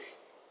happening?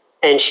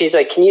 And she's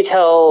like, can you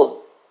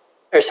tell,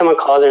 or someone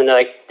calls her, and they're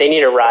like, they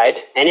need a ride.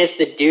 And it's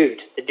the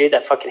dude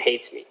that fucking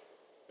hates me.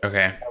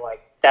 Okay.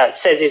 That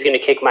says he's going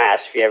to kick my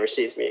ass if he ever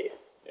sees me again.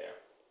 Yeah.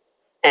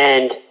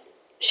 And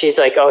she's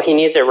like, oh, he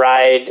needs a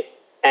ride.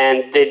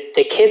 And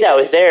the kid that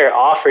was there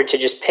offered to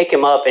just pick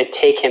him up and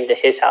take him to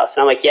his house.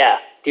 And I'm like, yeah,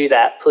 do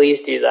that.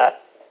 Please do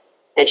that.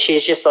 And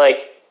she's just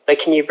like, but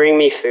can you bring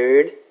me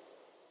food?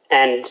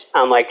 And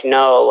I'm like,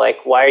 no,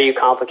 like, why are you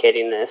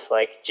complicating this?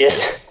 Like,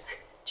 just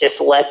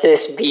let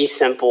this be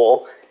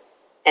simple.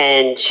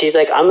 And she's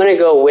like, I'm going to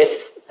go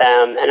with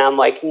them. And I'm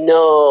like,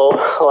 no,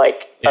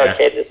 like, yeah.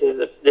 Okay, this is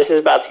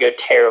about to go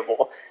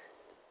terrible.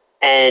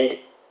 And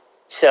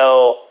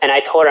so, and I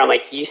told her, I'm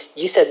like, you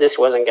said this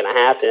wasn't going to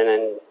happen.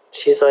 And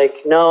she's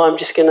like, no, I'm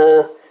just going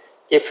to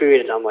get food.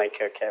 And I'm like,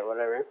 okay,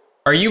 whatever.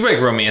 Are you, like,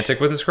 romantic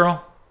with this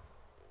girl?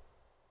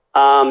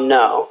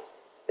 No.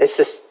 It's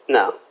just,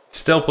 no.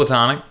 Still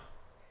platonic?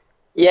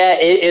 Yeah,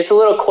 it's a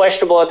little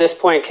questionable at this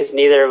point because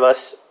neither of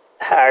us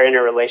are in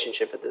a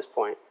relationship at this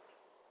point.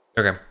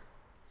 Okay.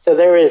 So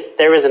there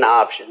was an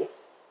option.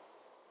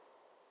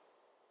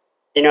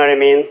 You know what I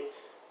mean?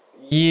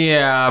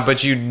 Yeah,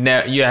 but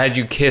had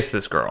you kissed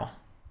this girl?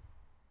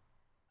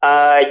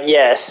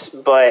 Yes,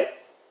 but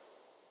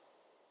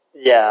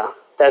yeah,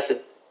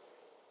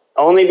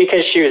 only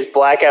because she was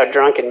blackout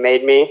drunk and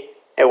made me.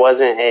 It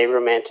wasn't a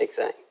romantic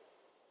thing.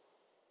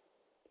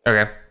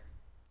 Okay.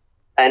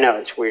 I know,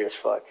 it's weird as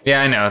fuck.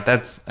 Yeah, I know.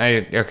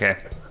 Okay.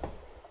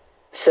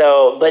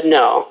 So, but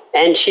no,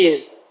 and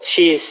she's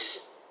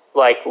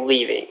like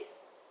leaving.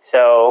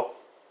 So,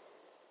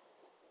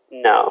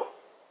 no.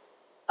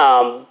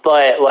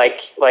 But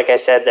like I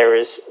said, there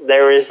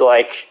was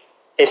like,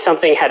 if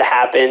something had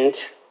happened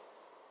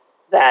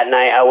that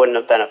night, I wouldn't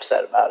have been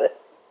upset about it.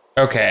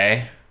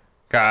 Okay.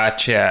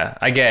 Gotcha.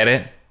 I get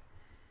it.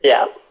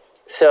 Yeah.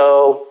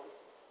 So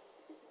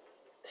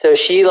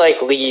she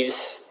like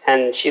leaves,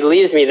 and she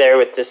leaves me there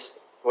with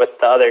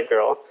the other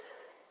girl.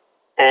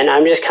 And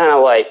I'm just kind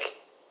of like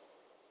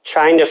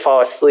trying to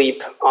fall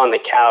asleep on the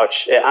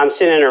couch. I'm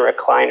sitting in a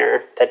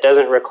recliner that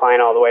doesn't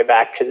recline all the way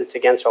back because it's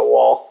against a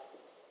wall.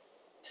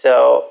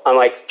 So I'm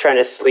like trying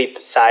to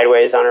sleep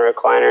sideways on a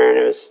recliner, and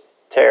it was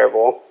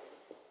terrible.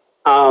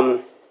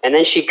 And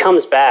then she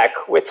comes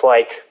back with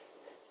like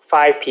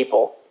 5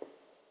 people,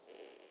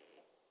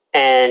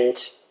 and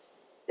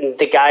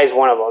the guy's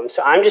one of them.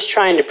 So I'm just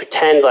trying to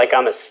pretend like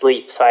I'm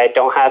asleep so I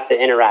don't have to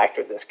interact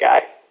with this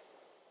guy.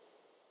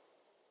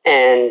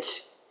 And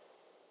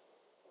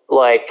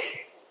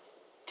like,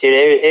 dude,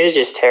 it was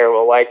just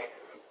terrible. Like,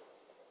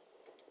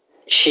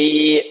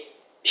 she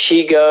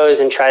goes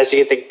and tries to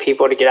get the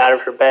people to get out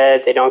of her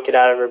bed. They don't get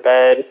out of her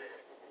bed.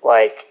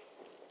 Like,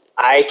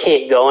 I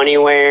can't go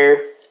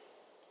anywhere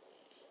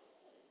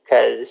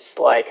because,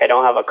 like, I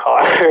don't have a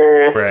car.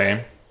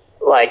 Right.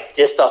 Like,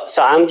 so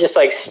I'm just,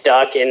 like,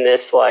 stuck in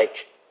this,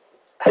 like,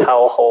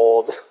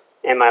 hellhole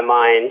in my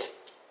mind.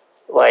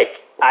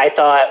 Like, I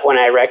thought when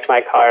I wrecked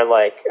my car,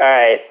 like, all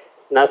right,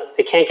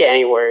 it can't get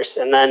any worse.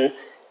 And then,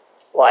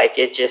 like,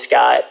 it just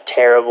got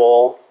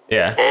terrible.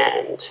 Yeah.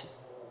 And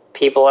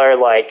people are,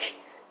 like,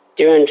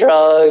 doing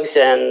drugs,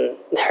 and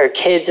her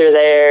kids are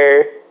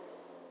there.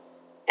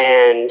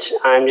 And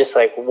I'm just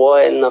like,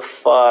 what in the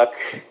fuck?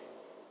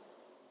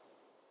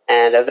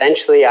 And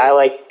eventually I,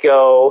 like,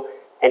 go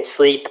and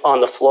sleep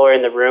on the floor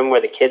in the room where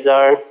the kids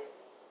are.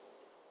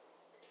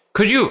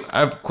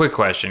 A quick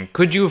question.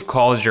 Could you have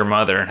called your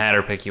mother and had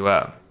her pick you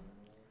up?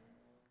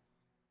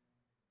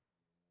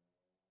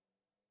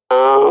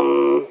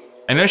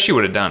 I know she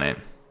would have done it.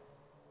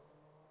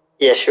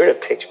 Yeah, she would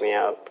have picked me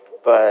up,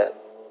 but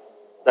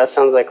that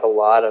sounds like a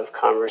lot of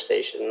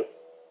conversation.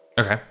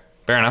 Okay,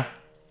 fair enough.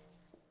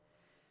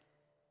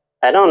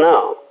 I don't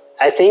know.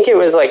 I think it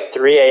was like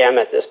 3 a.m.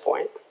 at this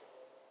point.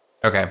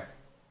 Okay.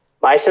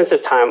 My sense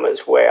of time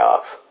was way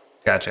off.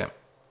 Gotcha.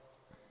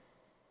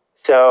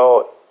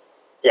 So,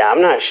 yeah,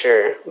 I'm not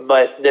sure.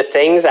 But the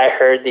things I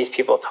heard these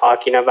people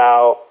talking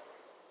about,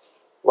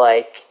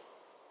 like,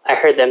 I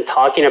heard them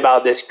talking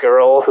about this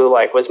girl who,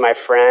 like, was my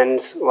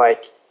friend,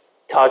 like,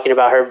 talking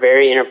about her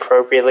very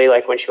inappropriately,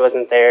 like, when she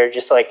wasn't there.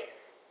 Just, like,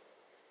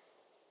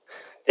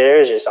 dude, it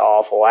was just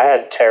awful. I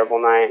had a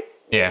terrible night.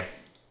 Yeah.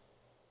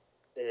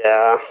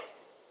 Yeah.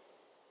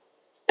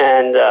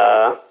 And,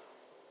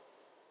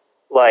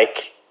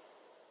 like,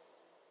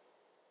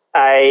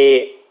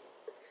 I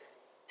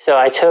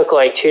took,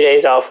 like, 2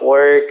 days off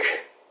work,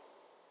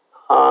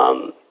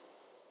 and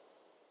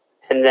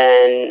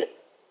then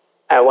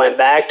I went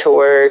back to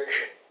work,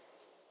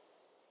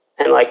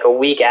 and like a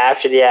week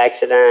after the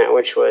accident,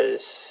 which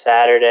was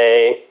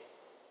Saturday,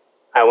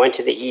 I went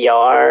to the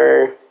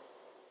ER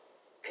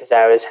because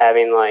I was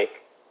having like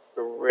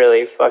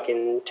really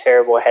fucking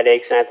terrible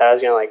headaches, and I thought I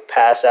was gonna like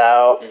pass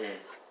out. It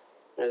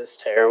was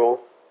terrible.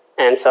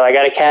 And so I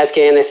got a CAT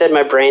scan. They said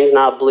my brain's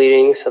not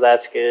bleeding, so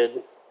that's good.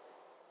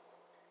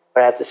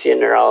 But I have to see a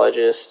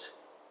neurologist.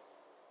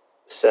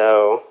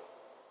 So,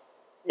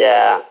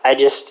 yeah,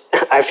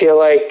 I feel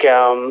like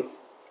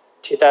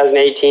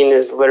 2018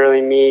 is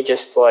literally me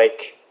just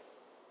like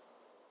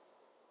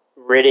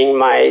ridding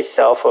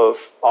myself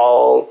of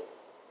all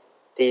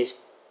these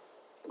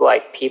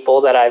like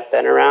people that I've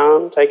been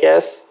around, I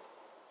guess.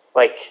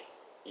 Like,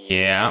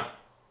 Yeah.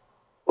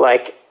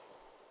 like,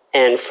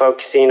 and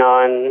focusing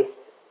on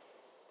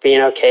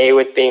being okay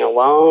with being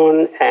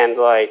alone and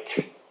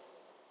like,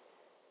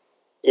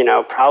 you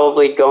know,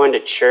 probably going to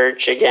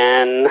church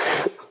again.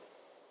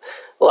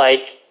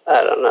 Like,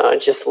 I don't know,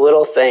 just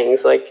little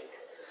things. Like,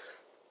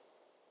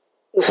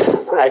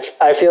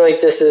 I feel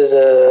like this is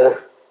a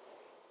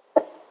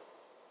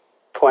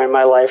point in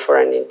my life where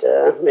I need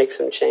to make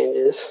some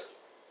changes.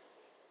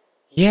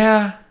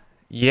 Yeah.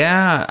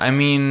 I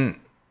mean,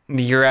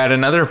 you're at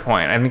another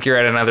point. I think you're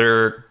at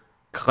another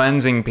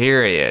cleansing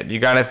period. You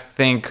got to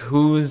think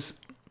who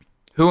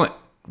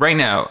right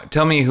now.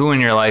 Tell me who in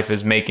your life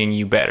is making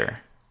you better.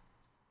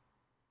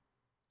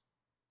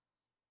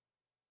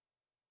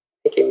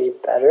 Making me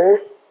better?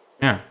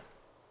 Yeah.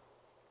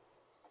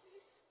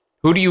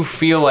 Who do you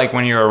feel like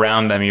when you're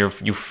around them? You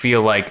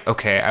feel like,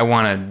 okay,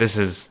 this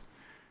is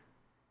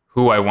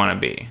who I want to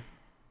be.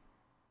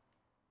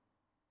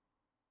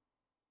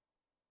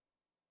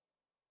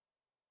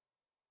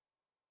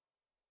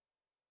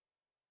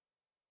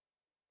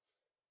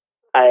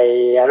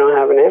 I don't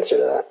have an answer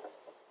to that.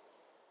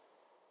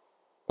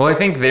 Well, I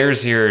think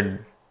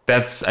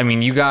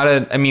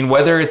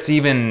whether it's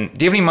even,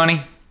 do you have any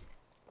money?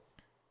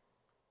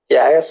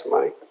 Yeah, I got some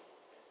money.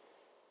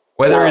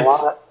 Whether Not a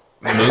it's lot.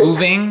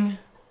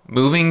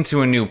 moving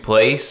to a new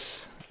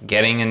place,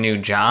 getting a new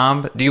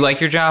job. Do you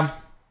like your job?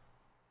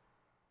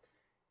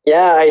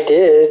 Yeah, I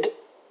did,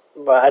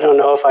 but I don't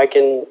know if I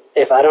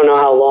don't know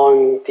how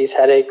long these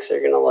headaches are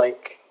going to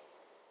like.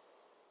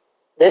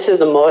 This is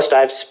the most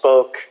I've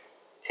spoke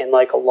in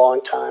like a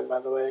long time, by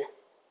the way.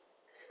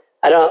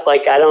 I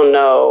don't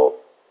know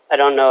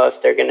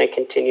if they're going to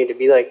continue to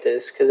be like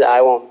this because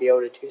I won't be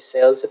able to do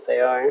sales if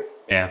they are.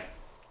 Yeah.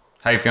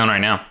 How you feeling right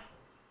now?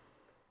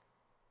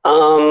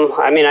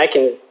 I mean, I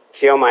can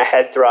feel my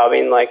head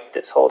throbbing like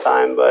this whole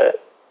time, but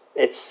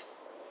it's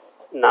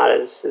not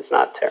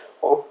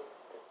terrible.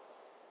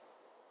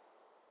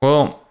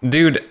 Well,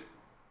 dude,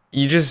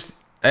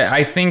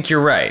 I think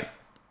you're right.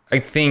 I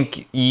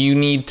think you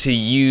need to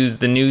use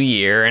the new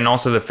year and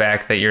also the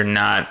fact that you're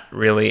not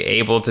really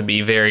able to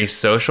be very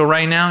social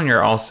right now and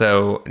you're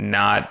also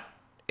not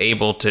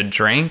able to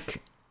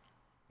drink.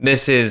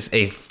 This is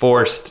a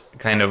forced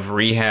kind of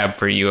rehab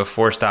for you, a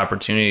forced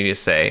opportunity to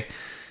say,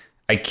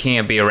 I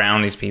can't be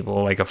around these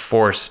people, like a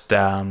forced,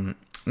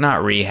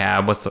 not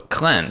rehab,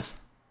 cleanse.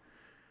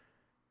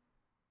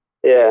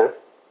 Yeah.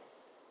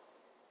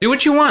 Do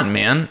what you want,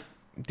 man.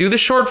 Do the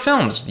short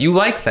films. You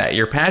like that.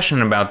 You're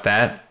passionate about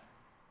that.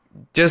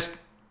 Just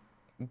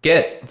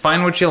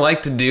find what you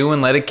like to do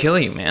and let it kill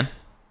you, man.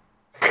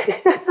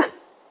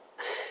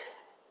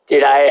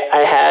 Dude,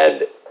 I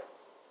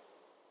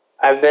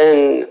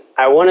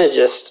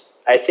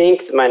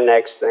think my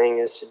next thing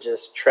is to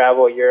just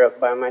travel Europe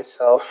by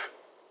myself.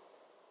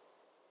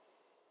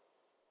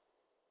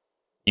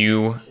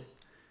 You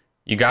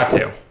got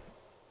to.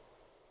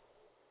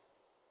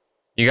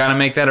 You got to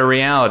make that a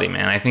reality,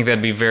 man. I think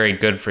that'd be very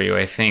good for you.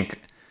 I think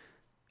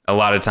a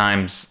lot of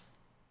times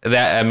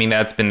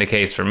that's been the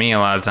case for me. A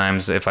lot of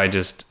times if I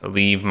just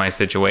leave my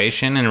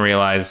situation and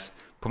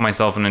put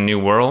myself in a new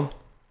world,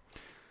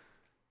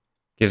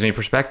 gives me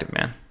perspective,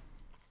 man.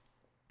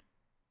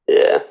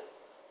 Yeah.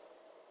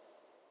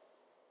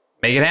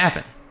 Make it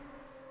happen.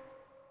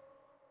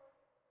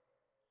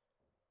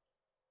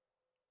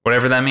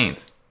 Whatever that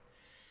means.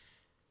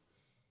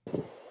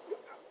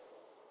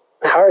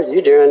 How are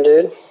you doing,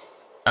 dude?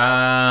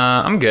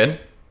 I'm good.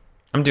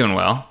 I'm doing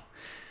well.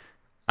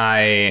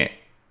 It's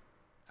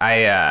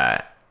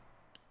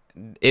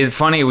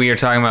funny we were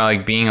talking about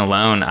like being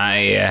alone.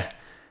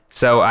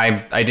 So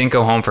I didn't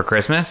go home for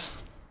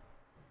Christmas.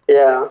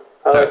 Yeah.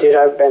 Oh, dude,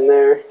 I've been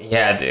there.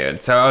 Yeah,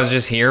 dude. So I was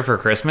just here for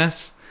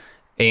Christmas,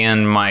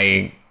 and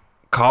my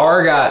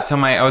car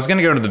I was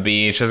gonna go to the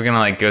beach. I was gonna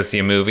like go see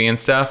a movie and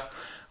stuff.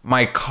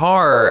 My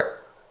car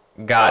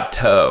got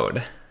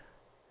towed.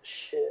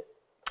 Shit.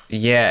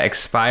 Yeah,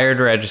 expired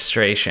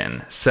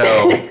registration. So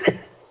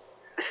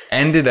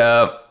ended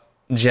up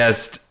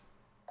just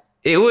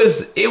it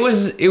was a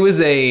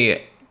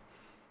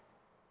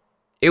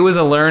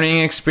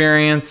learning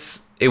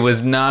experience. It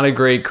was not a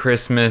great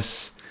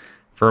Christmas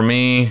for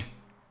me.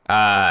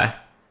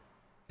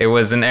 It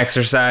was an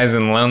exercise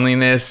in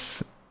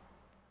loneliness,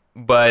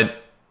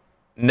 but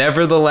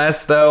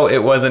nevertheless, though,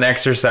 it was an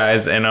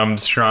exercise, and I'm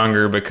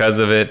stronger because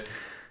of it.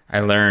 I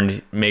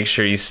learned make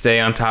sure you stay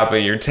on top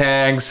of your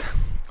tags.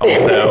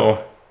 Also,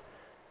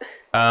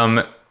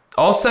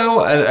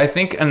 I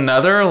think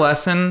another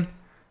lesson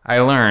I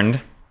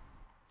learned,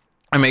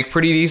 I make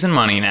pretty decent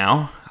money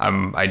now.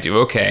 I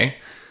do okay.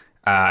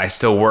 I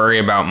still worry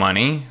about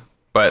money,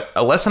 but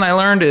a lesson I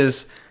learned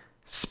is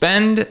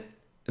spend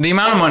the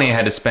amount of money I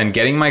had to spend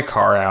getting my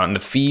car out and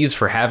the fees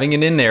for having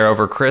it in there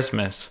over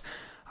Christmas.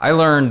 I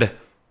learned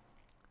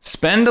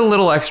spend a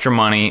little extra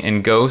money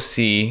and go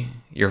see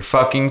your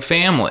fucking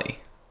family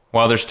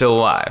while they're still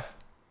alive.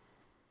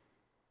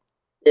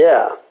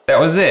 Yeah. That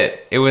was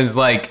it. It was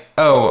like,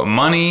 oh,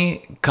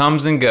 money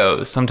comes and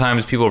goes.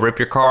 Sometimes people rip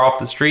your car off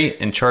the street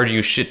and charge you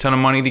a shit ton of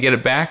money to get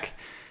it back.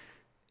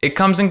 It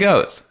comes and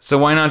goes. So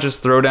why not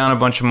just throw down a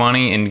bunch of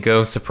money and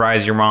go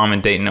surprise your mom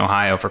in Dayton,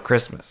 Ohio for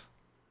Christmas?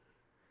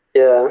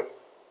 Yeah.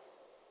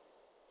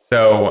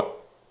 So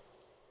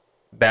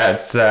that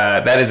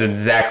is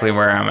exactly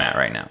where I'm at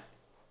right now.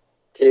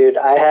 Dude,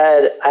 I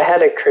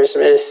had a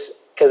Christmas,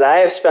 because I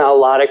have spent a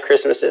lot of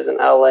Christmases in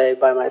LA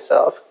by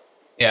myself.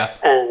 Yeah.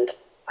 And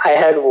I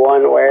had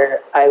one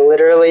where I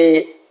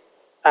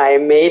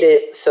made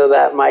it so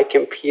that my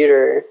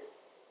computer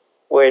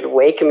would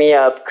wake me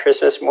up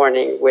Christmas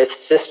morning with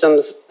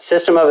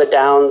System of a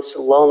Down's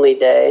Lonely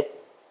Day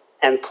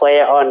and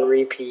play it on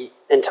repeat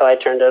until I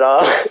turned it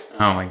off.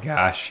 Oh my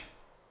gosh.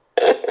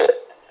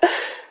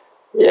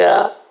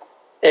 Yeah.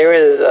 It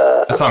was...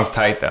 that song's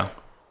tight though.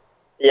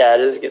 Yeah,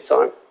 it is a good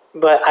song.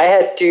 But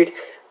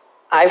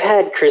I've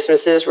had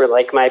Christmases where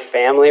like my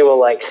family will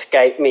like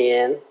Skype me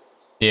in.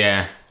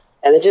 Yeah.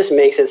 And it just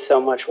makes it so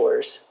much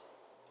worse.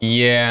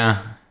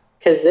 Yeah.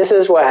 Because this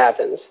is what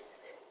happens.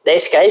 They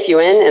Skype you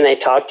in and they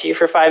talk to you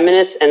for 5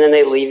 minutes and then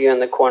they leave you in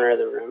the corner of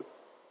the room.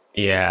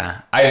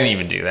 Yeah. I didn't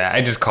even do that.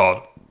 I just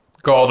called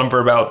them for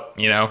about,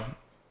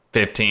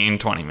 15,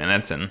 20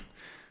 minutes and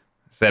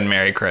said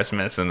Merry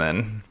Christmas and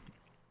then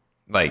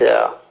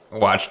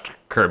watched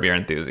Curb Your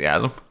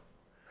Enthusiasm.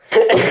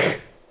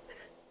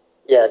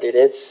 Yeah, dude,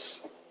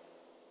 it's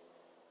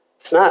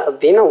not,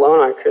 being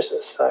alone on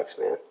Christmas sucks,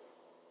 man.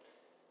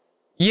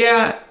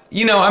 Yeah,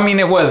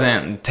 it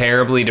wasn't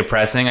terribly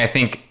depressing. I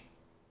think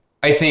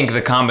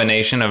the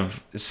combination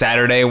of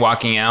Saturday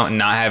walking out and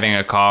not having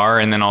a car,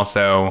 and then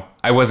also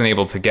I wasn't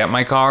able to get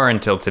my car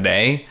until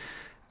today.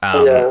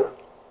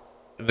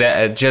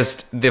 That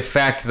just the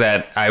fact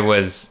that I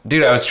was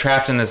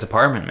trapped in this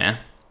apartment, man.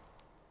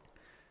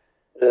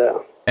 Yeah.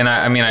 And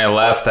I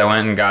left, I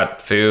went and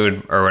got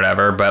food or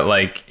whatever, but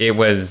like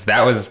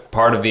that was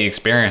part of the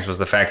experience, was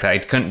the fact that I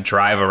couldn't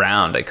drive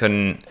around. I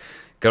couldn't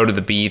go to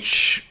the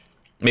beach.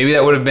 Maybe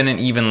that would have been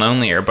even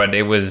lonelier, but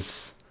it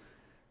was,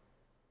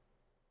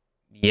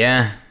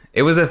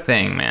 it was a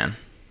thing, man.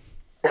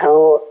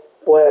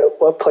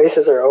 What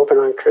places are open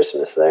on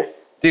Christmas there?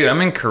 Dude,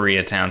 I'm in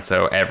Koreatown,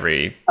 so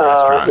every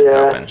restaurant is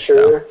open.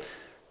 Sure. So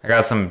I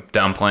got some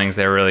dumplings,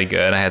 they're really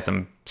good. I had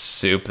some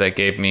soup that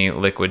gave me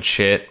liquid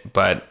shit,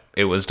 but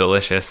it was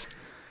delicious.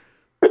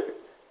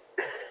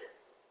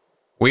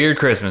 Weird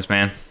Christmas,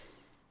 man.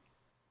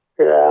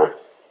 Yeah.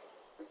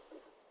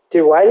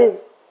 Dude,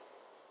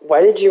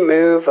 why did you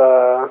move?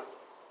 I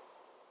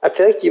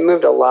feel like you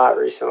moved a lot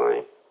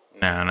recently.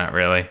 No, not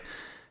really.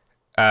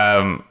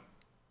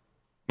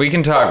 We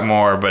can talk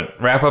more, but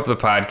wrap up the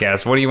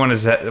podcast. What do you want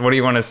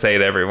to say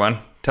to everyone?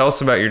 Tell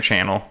us about your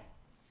channel.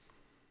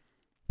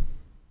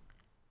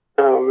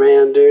 Oh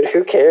man, dude,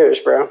 who cares,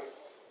 bro?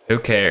 Who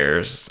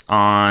cares?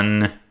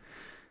 On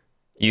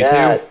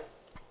YouTube?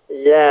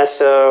 Yeah,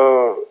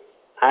 so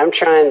I'm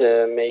trying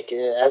to make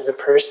it as a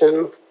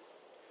person,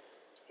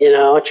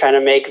 trying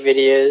to make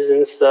videos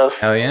and stuff.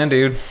 Hell yeah,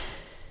 dude.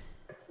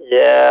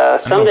 Yeah,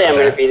 someday I'm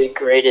going to be the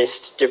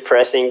greatest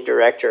depressing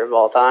director of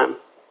all time.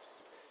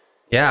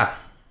 Yeah.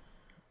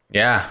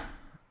 Yeah.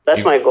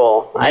 That's my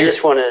goal. I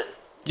just want to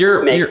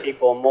make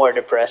people more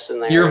depressed than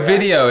they are. Your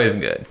video is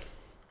good.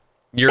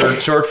 Your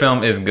short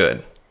film is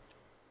good.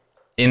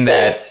 In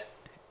that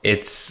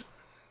it's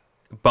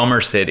Bummer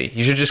City.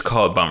 You should just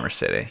call it Bummer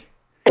City.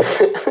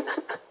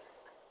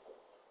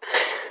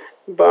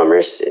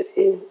 Bummer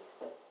City.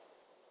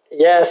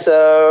 Yeah,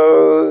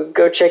 so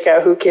go check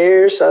out Who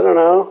Cares? I don't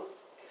know.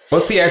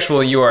 What's the actual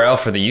URL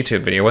for the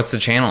YouTube video? What's the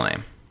channel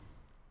name?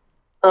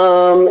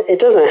 It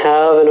doesn't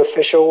have an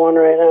official one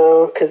right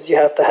now because you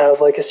have to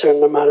have like a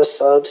certain amount of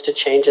subs to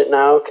change it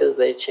now because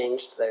they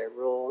changed their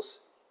rules.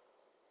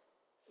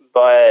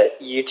 But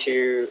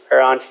YouTube or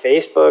on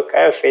Facebook,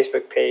 I have a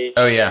Facebook page.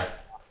 Oh yeah.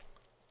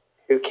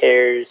 Who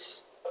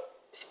Cares?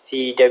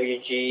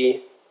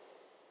 CWG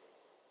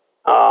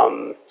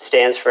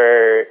stands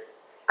for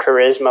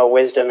Charisma,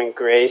 Wisdom, and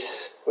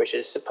Grace, which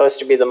is supposed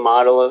to be the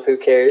model of Who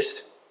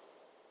Cares.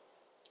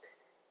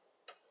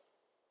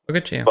 Look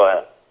at you.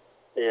 But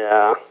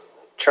yeah,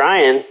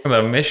 trying.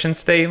 The mission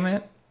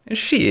statement?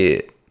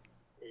 Shit.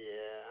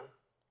 Yeah.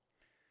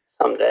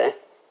 Someday.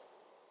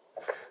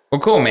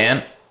 Well, cool,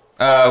 man.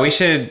 We'll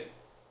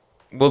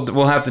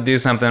have to do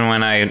something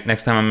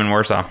next time I'm in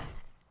Warsaw.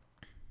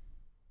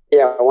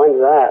 Yeah, when's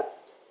that?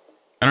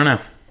 I don't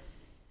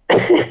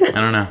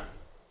know.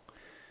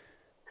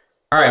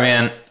 All right,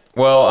 man.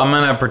 Well, I'm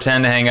gonna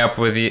pretend to hang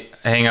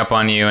up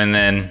on you, and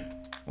then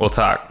we'll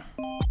talk.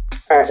 All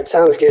right,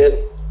 sounds good.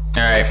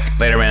 All right,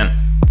 later, man.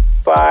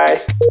 Bye.